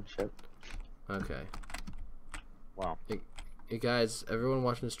person ship. Okay. Wow. Hey guys, everyone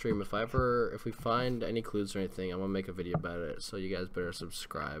watching the stream, if we find any clues or anything, I'm gonna make a video about it. So you guys better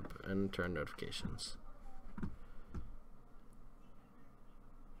subscribe and turn notifications.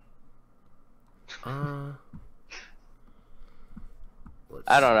 I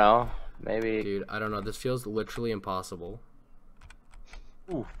don't know. Maybe. Dude, I don't know. This feels literally impossible.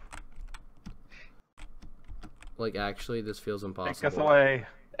 Oof. Like, actually, this feels impossible. Take us away.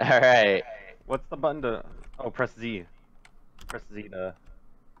 Alright. What's the button to... Oh, press Z. Press Z to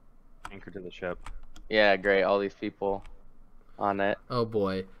anchor to the ship. Yeah, great. All these people on it. Oh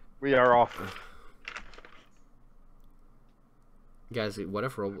boy. We are off. Guys, what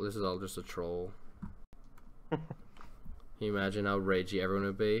if this is all just a troll? Can you imagine how ragey everyone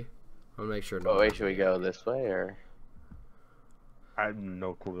would be? I'll make sure. Oh, wait, should we go this way or? I have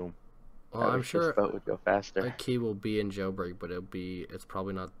no clue. Well, I'm sure this boat would go faster. a key will be in Jailbreak, but it's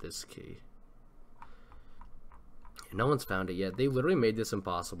probably not this key. No one's found it yet. They literally made this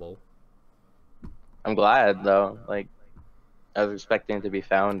impossible. I'm glad though. Like, I was expecting it to be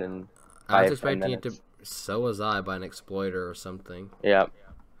found in 5, I was expecting 10 it to. minutes. So was I, by an exploiter or something. Yep.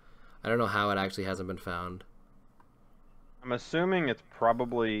 I don't know how it actually hasn't been found. I'm assuming it's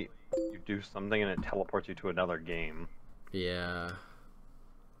probably you do something and it teleports you to another game. Yeah.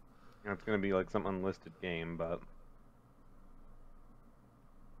 You know, it's gonna be like some unlisted game, but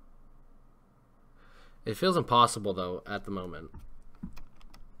It feels impossible though at the moment.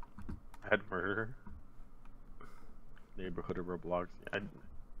 head murder. Neighborhood of Roblox. Yeah,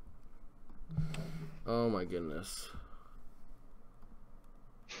 Oh my goodness.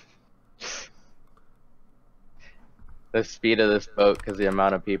 The speed of this boat because the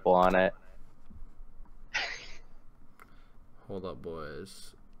amount of people on it. Hold up,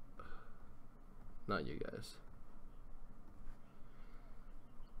 boys. Not you guys.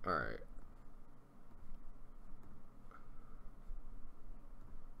 Alright.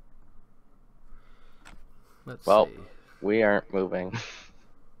 Let's see. We aren't moving.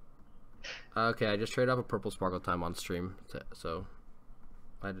 Okay, I just traded off a purple sparkle time on stream, so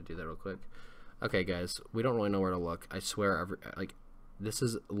I had to do that real quick. Okay, guys, we don't really know where to look. I swear, this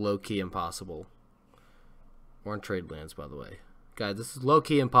is low-key impossible. We're in trade lands, by the way. Guys, this is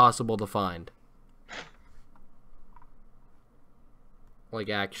low-key impossible to find. Like,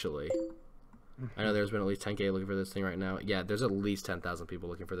 actually. I know there's been at least 10K looking for this thing right now. Yeah, there's at least 10,000 people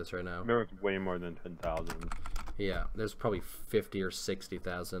looking for this right now. there's way more than 10,000. Yeah, there's probably 50 or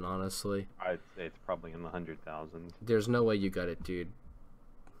 60,000, honestly. I'd say it's probably in the 100,000. There's no way you got it, dude.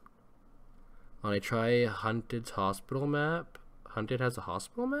 When I try Hunted's hospital map, Hunted has a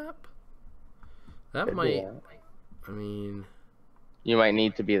hospital map? That might... I mean... You might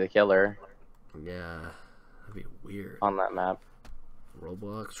need to be the killer. Yeah, that'd be weird. On that map.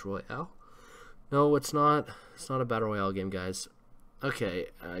 Roblox Royale? No, it's not. It's not a battle royale game, guys. Okay.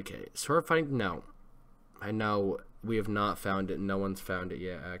 So we're fighting. No, I know We have not found it. No one's found it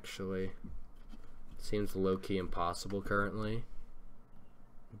yet, actually. Seems low-key impossible currently.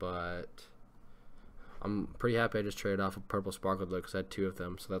 But I'm pretty happy I just traded off a purple sparkle though, because I had 2 of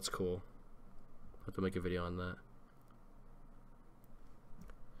them, so that's cool. I'll have to make a video on that.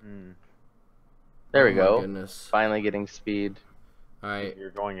 There we go. Goodness. Finally getting speed. Alright.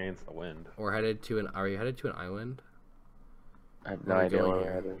 You're going against the wind. We're headed to an... Are you headed to an island? I have no idea where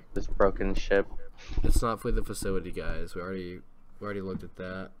we're headed. This broken ship. It's not for the facility, guys. We already looked at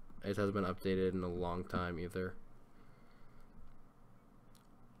that. It hasn't been updated in a long time either.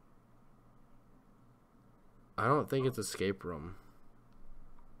 I don't think it's escape room.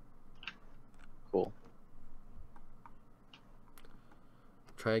 Cool.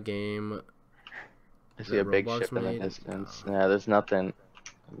 Try a game. I see a big ship in the distance. Yeah, there's nothing.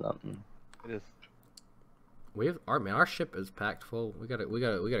 Nothing. It is. We have our ship is packed full. We got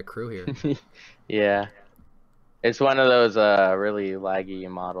a crew here. Yeah. It's one of those really laggy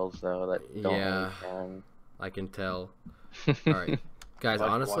models though that don't really turn. I can tell. Alright. Guys, like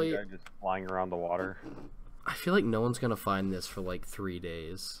honestly, one guy just flying around the water. I feel like no one's gonna find this for like 3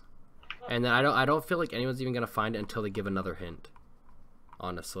 days. And then I don't feel like anyone's even gonna find it until they give another hint.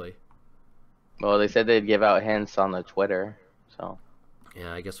 Honestly. Well, they said they'd give out hints on the Twitter, so.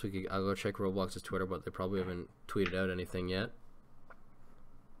 Yeah, I guess I'll go check Roblox's Twitter, but they probably haven't tweeted out anything yet.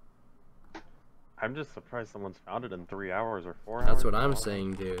 I'm just surprised someone's found it in 3 hours or 4 hours. That's what I'm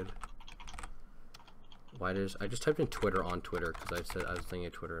saying, dude. I just typed in Twitter on Twitter because I was thinking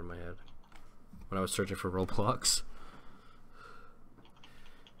of Twitter in my head when I was searching for Roblox.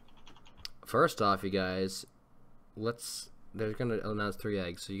 First off, you guys, they're gonna announce 3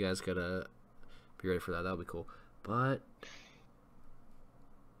 eggs, so you guys gotta be ready for that. That'll be cool. But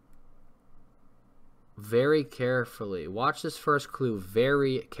very carefully, watch this first clue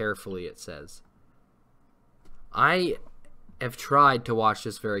very carefully. It says, I have tried to watch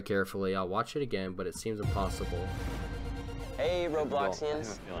this very carefully. I'll watch it again, but it seems impossible. Hey,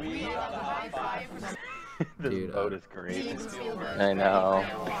 Robloxians. This boat is great. I know.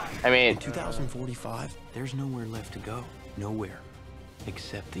 I mean, 2045, there's nowhere left to go. Nowhere.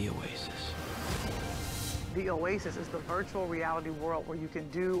 Except the Oasis. The Oasis is the virtual reality world where you can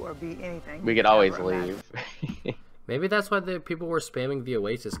do or be anything. We could always leave. Maybe that's why the people were spamming the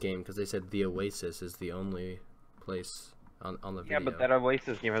Oasis game, because they said the Oasis is the only place on the video. Yeah, but that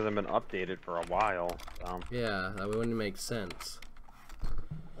Oasis game hasn't been updated for a while. So. Yeah, that wouldn't make sense.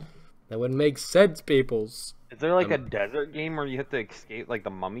 That wouldn't make sense, peoples. Is there like a desert game where you have to escape, like the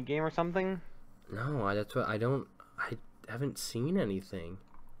Mummy game or something? No, that's what I haven't seen anything.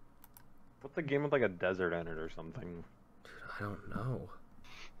 What's the game with like a desert in it or something? Dude, I don't know.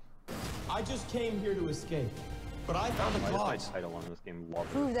 I just came here to escape, but I found a clause. My title on this game,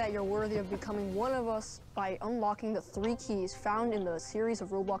 Prove that you're worthy of becoming one of us by unlocking the 3 keys found in the series of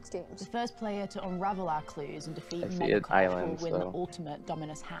Roblox games. The first player to unravel our clues and defeat I see Mega an Corp island, will win the so ultimate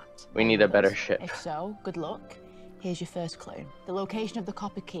Dominus hat. we need a better ship. If so, good luck. Here's your first clue. The location of the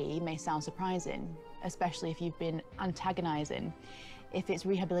copper key may sound surprising, especially if you've been antagonizing. If it's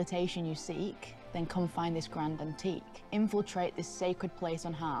rehabilitation you seek, then come find this grand antique. Infiltrate this sacred place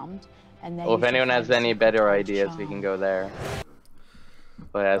unharmed, and then. Well, if anyone has any better ideas, we can go there.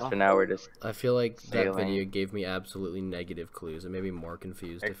 But as for now, we're just. I feel like sailing. that video gave me absolutely negative clues. It made me more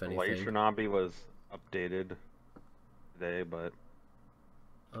confused, if anything. Exploration was updated today, but.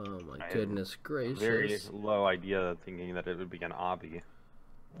 Oh my goodness gracious. Very low idea thinking that it would be an obby.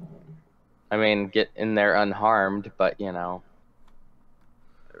 I mean, get in there unharmed, but you know.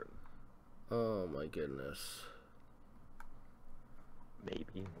 Oh my goodness.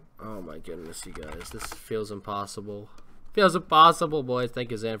 Maybe. Oh my goodness, you guys. This feels impossible. Feels impossible, boys.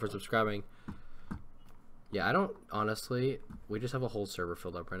 Thank you, Zan, for subscribing. Yeah, I don't, honestly, we just have a whole server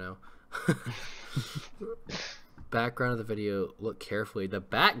filled up right now. Background of the video, look carefully. The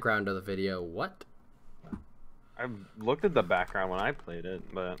background of the video, what? I've looked at the background when I played it,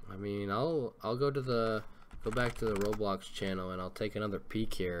 but I mean, I'll go back to the Roblox channel and I'll take another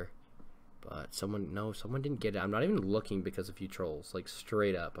peek here. But someone didn't get it. I'm not even looking because of you trolls. Like,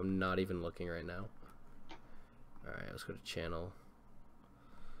 straight up, I'm not even looking right now. Alright, let's go to channel.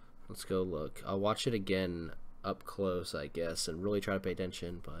 Let's go look. I'll watch it again up close, I guess, and really try to pay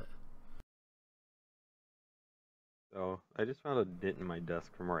attention, but... So, I just found a dent in my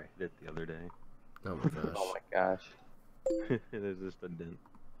desk from where I hit it the other day. Oh my gosh. Oh my gosh. There's just a dent.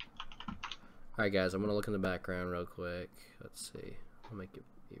 Alright guys, I'm gonna look in the background real quick. Let's see. I'll make it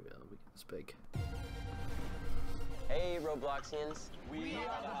this big. Hey, Robloxians.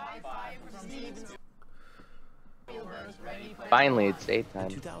 Finally, it's daytime.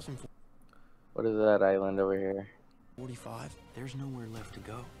 What is that island over here? 45. There's nowhere left to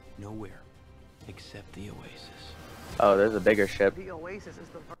go. Nowhere. Except the oasis. Oh, there's a bigger ship. The oasis is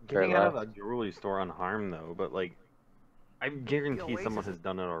the Getting out of a jewelry store unharmed though, but like, I guarantee someone has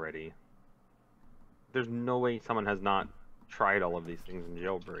done it already. There's no way someone has not tried all of these things in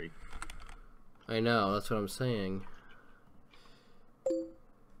jailbreak. I know, that's what I'm saying.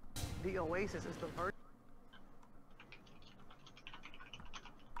 The oasis is the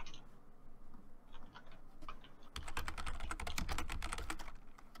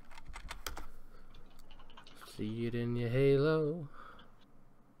See it in your halo.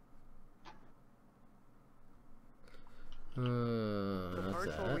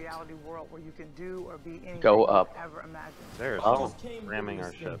 virtual reality world where you can do or be anything Go up. you ever imagine. They're Oh. ramming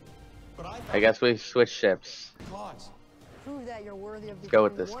our ship. I guess we switched ships. Prove that you're worthy of Let's go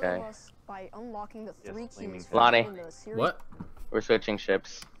with becoming this one of guy. us by unlocking the 3 keys Lonnie. found in the series. What? We're switching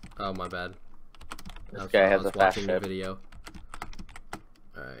ships. Oh, my bad. This Okay, guy I has was a fast watching the ship. video.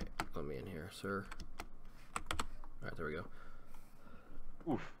 Alright, let me in here, sir. Alright, there we go.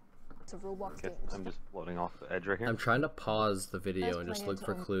 Oof. To Roblox Okay, games. I'm just floating off the edge right here. I'm trying to pause the video First and just player look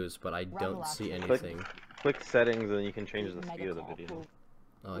for to clues, but I don't unravel see our anything. Click settings and then you can change the speed of the Megacorp video. will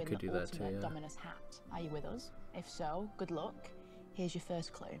Oh, I win could the do that too, ultimate yeah. Dominus hat. Are you with us? If so, good luck. Here's your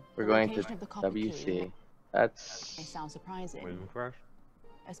first clue. We're The going location to of the copper key WC. may That's... sound surprising, Waving crash?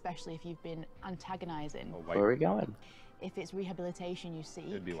 especially if you've been antagonizing. Oh, Where are we going? If it's rehabilitation you seek,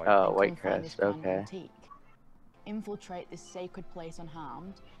 It'd be white. Oh, then White come find this Crest, grand okay. antique. Infiltrate this sacred place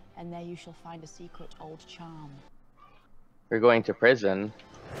unharmed, and there you shall find a secret old charm. We're going to prison.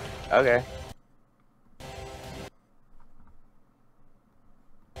 Okay.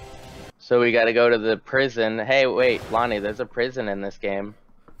 So we gotta go to the prison. Hey, wait, Lonnie, there's a prison in this game.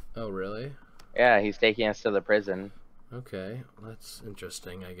 Oh, really? Yeah, he's taking us to the prison. Okay, that's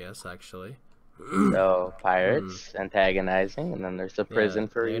interesting, I guess, actually. So, pirates, antagonizing, and then there's the prison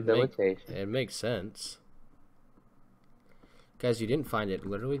for rehabilitation. It makes sense. Guys, you didn't find it.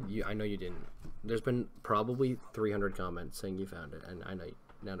 Literally, I know you didn't. There's been probably 300 comments saying you found it, and I know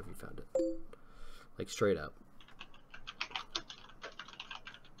none of you found it. Like, straight up.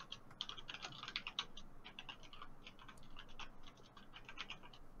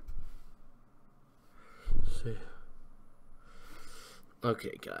 Let's see.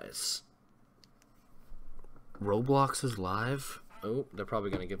 Okay, guys. Roblox is live. Oh, they're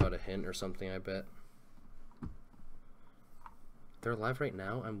probably gonna give out a hint or something, I bet. They're live right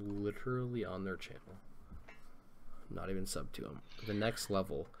now. I'm literally on their channel. Not even sub to them. The next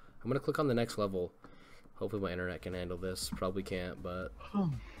level. I'm gonna click on the next level. Hopefully my internet can handle this. Probably can't, but...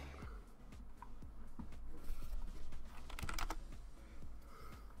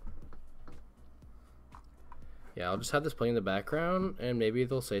 Yeah, I'll just have this playing in the background, and maybe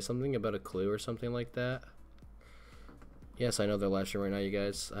they'll say something about a clue or something like that. Yes, I know they're live streaming right now, you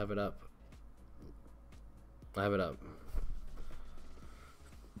guys. I have it up. I have it up.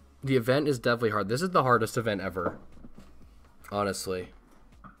 The event is definitely hard. This is the hardest event ever. Honestly.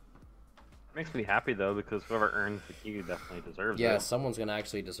 Makes me happy though, because whoever earns the key definitely deserves it. Yeah, someone's gonna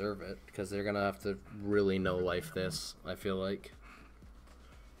actually deserve it, because they're gonna have to really know life this, I feel like.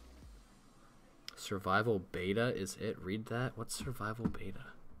 Survival beta is it? Read that? What's survival beta?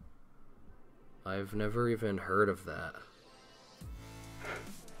 I've never even heard of that.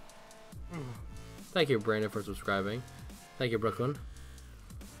 Thank you, Brandon, for subscribing. Thank you, Brooklyn.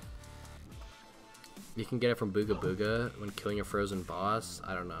 You can get it from Booga Booga when killing a frozen boss.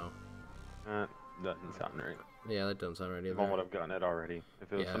 I don't know. Doesn't sound right. Yeah, that doesn't sound right either. Someone would have gotten it already.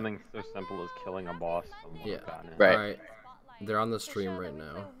 If it was something so simple as killing a boss, someone would have gotten it. Right. Alright. They're on the stream right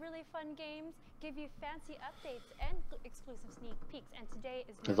now. Really fun games, give you fancy updates and exclusive sneak peeks. And today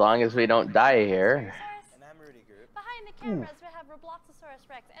is As long as we don't die here. And I'm Rudy Group. Behind the cameras, we have Robloxosaurus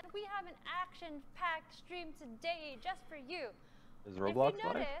Rex, and we have an action-packed stream today just for you. Is Roblox if you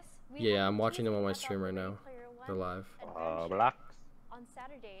notice, live? Yeah, I'm watching them on my stream right now. They're live. Roblox. On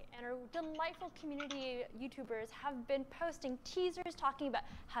Saturday, and our delightful community YouTubers have been posting teasers talking about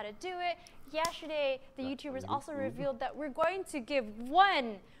how to do it. Yesterday, the YouTubers also revealed that we're going to give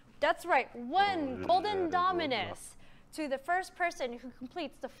one golden Dominus to the first person who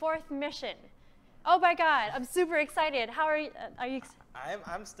completes the 4th mission. Oh my god, I'm super excited. How are you?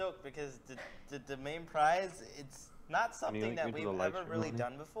 I'm stoked because the main prize, it's not something that we've ever really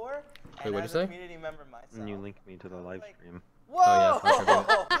done before. Wait, what'd you say? Community member myself. And you link me to the live stream. Whoa!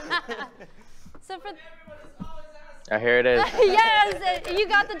 Oh, yeah, So for Oh, here it is. yes, you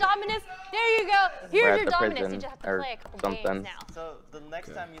got the Dominus. There you go. Here's your Dominus. Prison, You just have to or play a couple something. games now. So the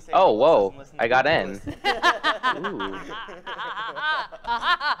next time you say Oh, Roblox, whoa! listen I to got the in. list. Ooh.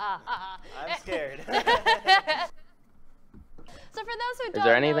 I'm scared. those who don't Is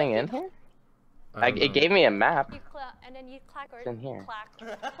there anything in here? It gave me a map. And then you click or in here.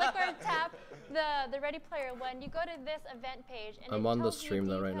 click or tap the Ready Player One. You go to this event page, and I'm on the stream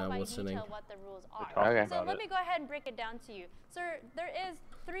though right now, listening. What the rules are. Okay. So let me go ahead and break it down to you. So there is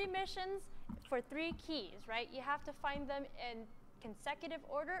 3 missions for 3 keys, right? You have to find them in consecutive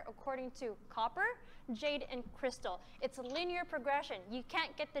order according to copper, jade, and crystal. It's a linear progression. You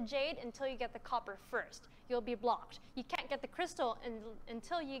can't get the jade until you get the copper first. You'll be blocked. You can't get the crystal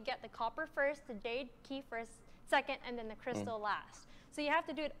until you get the copper first, the jade key first, second, and then the crystal last. So you have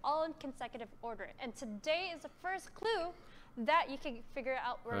to do it all in consecutive order. And today is the first clue that you can figure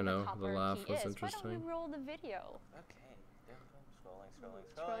out where the copper key is. Why don't we roll the video? Okay.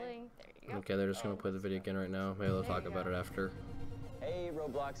 Scrolling. There you go. Okay, they're just gonna play the video again right now. Maybe they'll talk about it after. Hey,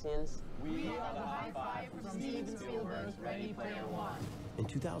 Robloxians. We are the high five from Steven Spielberg's Ready Player One. In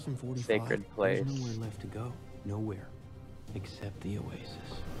 2045, Sacred place. there's nowhere left to go. Nowhere. Except the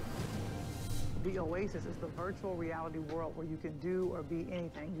Oasis. The Oasis is the virtual reality world where you can do or be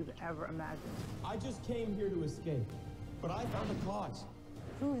anything you've ever imagined. I just came here to escape, but I found a cause.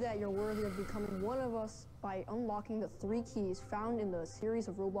 Prove that you're worthy of becoming one of us by unlocking the 3 keys found in the series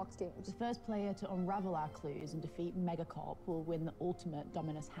of Roblox games. The first player to unravel our clues and defeat Megacorp will win the ultimate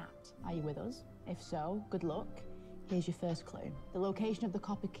Dominus hat. Are you with us? If so, good luck. Here's your first clue. The location of the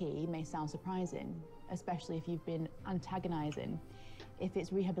copper key may sound surprising, especially if you've been antagonizing. If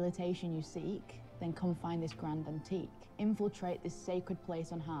it's rehabilitation you seek, then come find this grand antique. Infiltrate this sacred place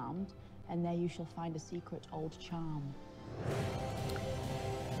unharmed, and there you shall find a secret old charm.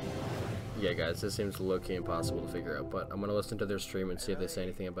 Yeah, guys, this seems low-key impossible to figure out, but I'm gonna listen to their stream and see if they say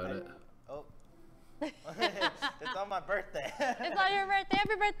anything about it. Oh. It's on my birthday. It's on your birthday.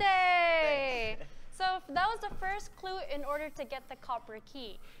 Happy birthday! So that was the first clue in order to get the copper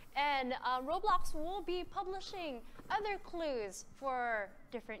key. And Roblox will be publishing other clues for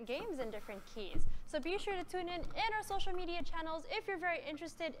different games and different keys. So be sure to tune in our social media channels. If you're very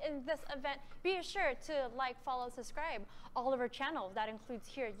interested in this event, be sure to like, follow, subscribe all of our channels. That includes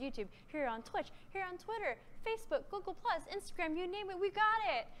here at YouTube, here on Twitch, here on Twitter, Facebook, Google+, Instagram, you name it, we got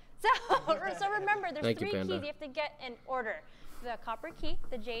it. So remember, there's 3 keys you have to get in order. The copper key,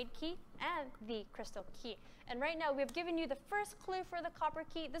 the jade key, and the crystal key. And right now, we've given you the first clue for the copper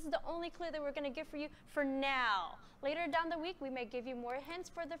key. This is the only clue that we're going to give for you for now. Later down the week, we may give you more hints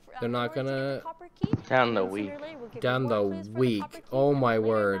for the They're not going to to... Down the week. Down the week. Oh my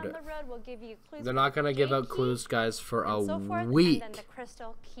word. Down the road, we'll give you clues. They're not going to give out clues, guys, for a week. And then the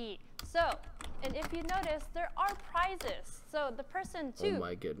crystal key. So, and if you notice, there are prizes. So the person to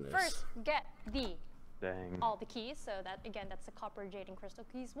first get all the keys, so that again, that's the copper, jade, and crystal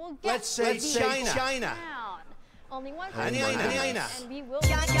keys. We'll get Let's say China. Only one China. And we will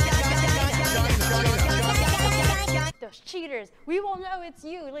those cheaters. We will know it's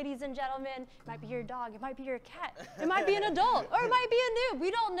you, ladies and gentlemen. It might be your dog, it might be your cat, it might be an adult, or it might be a noob.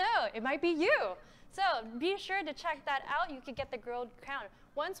 We don't know. It might be you. So be sure to check that out. You could get the gold crown.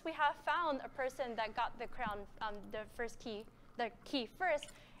 Once we have found a person that got the crown, the key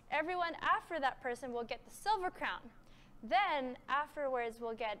first, everyone after that person will get the silver crown. Then afterwards,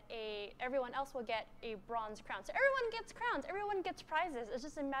 everyone else will get a bronze crown. So everyone gets crowns, everyone gets prizes. It's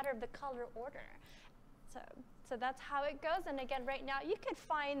just a matter of the color order. So that's how it goes. And again, right now, you could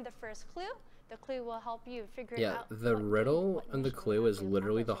find the first clue. The clue will help you figure it out. Yeah, the riddle and the clue is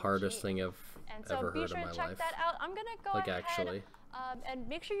literally the hardest thing I've ever heard in my life. And so be sure to check that out. I'm gonna go ahead. And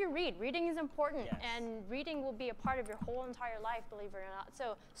make sure you read. Reading is important, and reading will be a part of your whole entire life, believe it or not.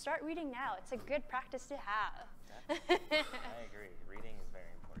 So start reading now. It's a good practice to have. I agree. Reading is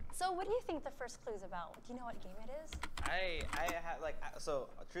very important. So what do you think the first clue is about? Do you know what game it is? So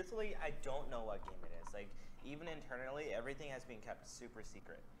truthfully, I don't know what game it is. Like, even internally, everything has been kept super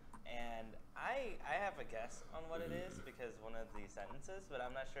secret. And I have a guess on what it is because one of the sentences, but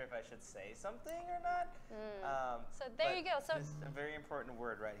I'm not sure if I should say something or not. So there you go. So it's a very important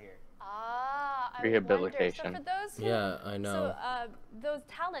word right here. Rehabilitation. So for those who, I know. So those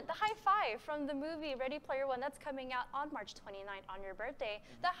talent, the high five from the movie Ready Player One, that's coming out on March 29th on your birthday.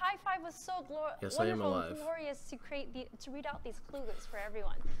 The high five was so wonderful and glorious to read out these clues for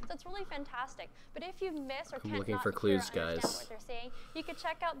everyone. So it's really fantastic. But if you miss or can't understand what they're saying, you can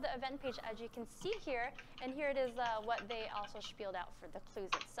check out the event page as you can see here, and here it is what they also spieled out for the clues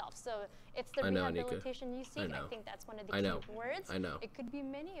itself. So it's the rehabilitation you seek. I think that's one of the key words. It could be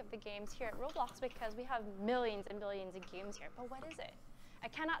many of the games here at Roblox because we have millions and millions of games here. But what is it? I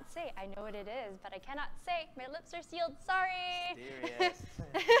cannot say. I know what it is, but I cannot say. My lips are sealed. Sorry.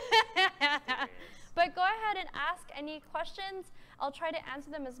 But go ahead and ask any questions. I'll try to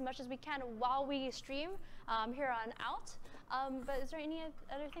answer them as much as we can while we stream here on out. But is there any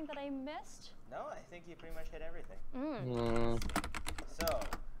other thing that I missed? No, I think you pretty much hit everything. So,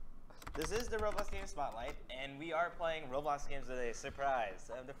 this is the Roblox Game Spotlight, and we are playing Roblox games today. Surprise!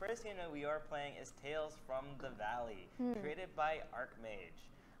 The first game that we are playing is Tales from the Valley, created by Archmage.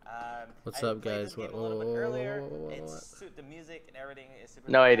 What's up, guys? A little bit earlier. The music and everything is super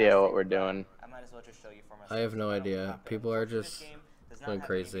No idea what we're doing. I might as well just show you for myself. I have no idea. People are just going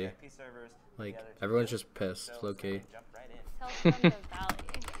crazy. Like, everyone's just pissed, low-key. Tales from the Valley.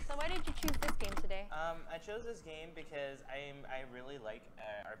 So why did you choose this game today? I chose this game because I really like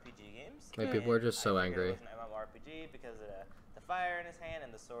RPG games. Like, people are just so angry. It was an MMORPG because of the fire in his hand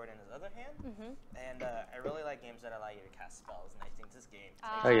and the sword in his other hand. And I really like games that allow you to cast spells, and I think this game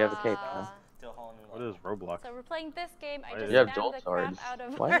takes Oh, you have a cape, spells huh? to a whole new What level. is Roblox? So we're playing this game. I just You have spammed dual the swords. crap out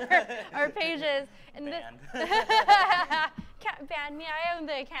of What? our pages. And Banned. Can't ban me. I own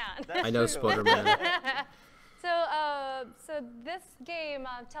the account. I know Spider-Man. So this game,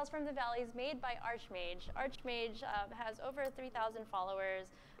 Tales from the Valley, is made by Archmage. Archmage has over 3,000 followers.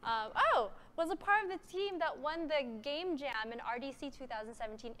 Was a part of the team that won the Game Jam in RDC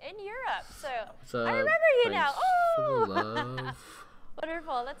 2017 in Europe. So I remember you now. Oh,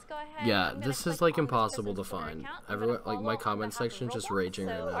 wonderful. Let's go ahead. Yeah, this is like impossible to find. Everyone, like my comment section, just raging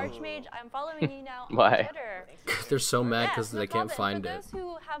right now. Archmage, I'm following you now on Why? Twitter. They're so mad because they can't find For it. those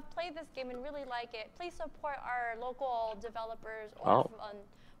who have played this game and really like it, please support our local developers or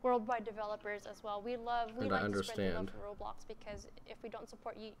worldwide developers as well. We like to spread the love for Roblox because if we don't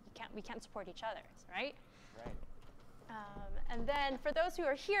support you, we can't support each other, right? Right. And then for those who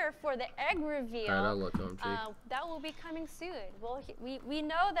are here for the egg reveal, that will be coming soon. We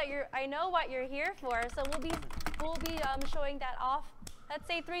know that I know what you're here for, so we'll be showing that off. Let's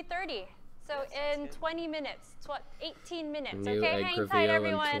say 3:30. So in 20 minutes, 18 minutes. New okay, egg hang reveal tight,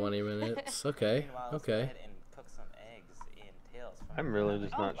 everyone. in 20 minutes. Okay, okay. I'm really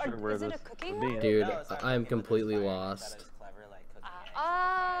just not sure where this would be. Dude, I'm completely lost.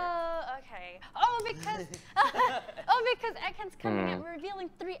 Oh, okay. Because Egghen's coming in revealing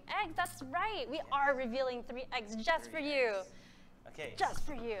 3 eggs. That's right. We are revealing 3 eggs just for you. Okay. Just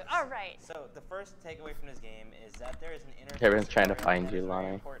for you. All right. So the first takeaway from this game is that there is an interface. Everyone's trying to find you,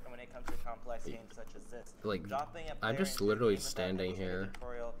 Lonnie. Important when it comes to complex games such as this. Like, I'm just literally standing here.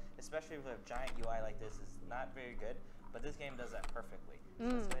 Especially with a giant UI like this, is not very good. But this game does that perfectly. So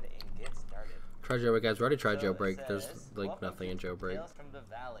let's go ahead and get started. Try jailbreak, guys. We already tried jailbreak. There's like nothing in jailbreak. Tales from the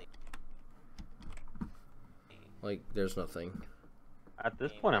Valley. Like, there's nothing. At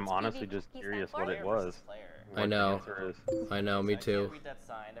this point, I'm honestly just curious what it was. I know. I know, me too. Read that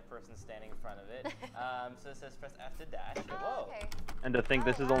sign, the person standing in front of it. So it says press F to dash. Whoa. And to think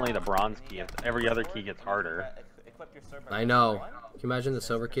this is only the bronze key. Every other key gets harder. I know. Can you imagine the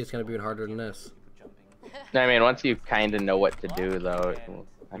silver key is going to be even harder than this? I mean, once you kind of know what to do, though, it will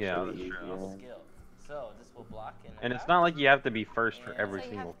actually be easier. And it's not like you have to be first for every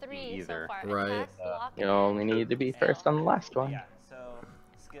single key either. Right. You only need to be first on the last one. Yeah, so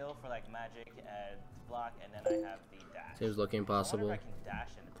skill for like magic, block, and then I have the dash. Seems looking impossible.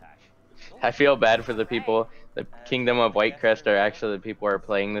 I feel bad for the people. The Kingdom of Whitecrest are actually the people who are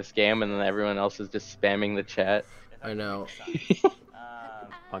playing this game, and then everyone else is just spamming the chat. I know.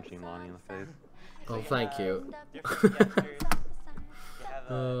 Punching Lonnie in the face. Oh, thank you. You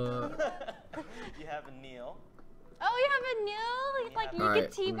have a Neil. Oh, you have a Neil? Like you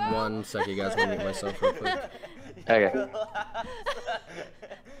Alright, can TiVo? 1 second, guys. I'm gonna mute myself real quick. Okay. And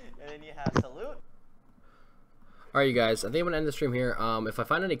then you have Salute. Alright, you guys. I think I'm gonna end the stream here. If I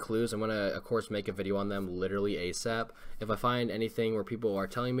find any clues, I'm gonna, of course, make a video on them literally ASAP. If I find anything where people are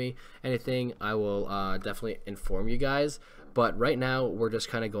telling me anything, I will definitely inform you guys. But right now, we're just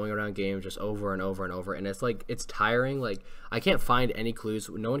kind of going around games just over and over and over, and it's like, it's tiring. Like, I can't find any clues.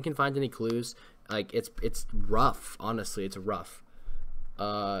 No one can find any clues. Like, it's rough. Honestly, it's rough.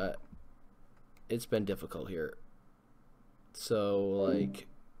 It's been difficult here. So, like,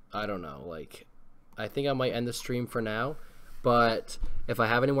 I don't know. Like, I think I might end the stream for now. But if I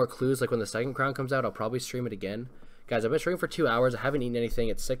have any more clues, like when the second crown comes out, I'll probably stream it again. Guys, I've been streaming for 2 hours. I haven't eaten anything.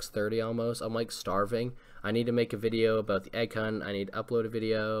 It's 6:30 almost. I'm like starving. I need to make a video about the egg hunt. I need to upload a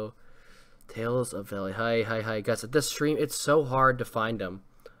video. Tales of Valley. Hi. Guys, at this stream, it's so hard to find them.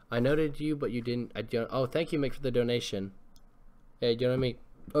 I noted you, but you didn't. Oh, thank you, Mick, for the donation. Hey, do you know what I mean?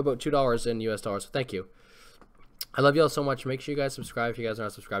 Oh, about $2 in US dollars. So thank you. I love you all so much. Make sure you guys subscribe if you guys are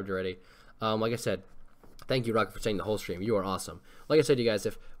not subscribed already. Like I said, thank you, Rocket, for saying the whole stream. You are awesome. Like I said, you guys,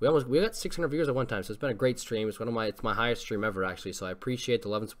 we got 600 viewers at one time, so it's been a great stream. It's my highest stream ever, actually. So I appreciate the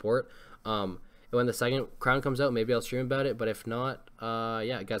love and support. when the second crown comes out, maybe I'll stream about it. But if not,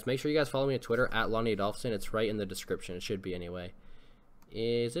 yeah, guys, make sure you guys follow me on Twitter at Lonnie Adolphson. It's right in the description. It should be anyway.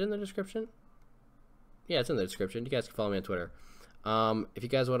 Is it in the description? Yeah, it's in the description. You guys can follow me on Twitter. If you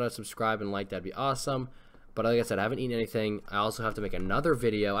guys want to subscribe and like, that'd be awesome. But like I said, I haven't eaten anything. I also have to make another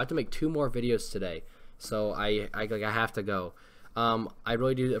video. I have to make 2 more videos today, so I have to go. I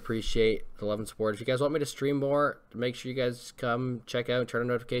really do appreciate the love and support. If you guys want me to stream more, make sure you guys come check out and turn on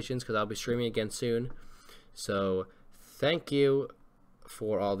notifications, because I'll be streaming again soon. So thank you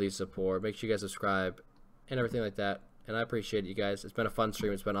for all the support. Make sure you guys subscribe and everything like that. And I appreciate you guys. It's been a fun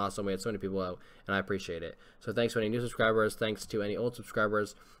stream. It's been awesome. We had so many people out, and I appreciate it. So thanks to any new subscribers, thanks to any old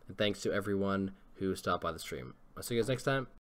subscribers, and thanks to everyone who stopped by the stream. I'll see you guys next time.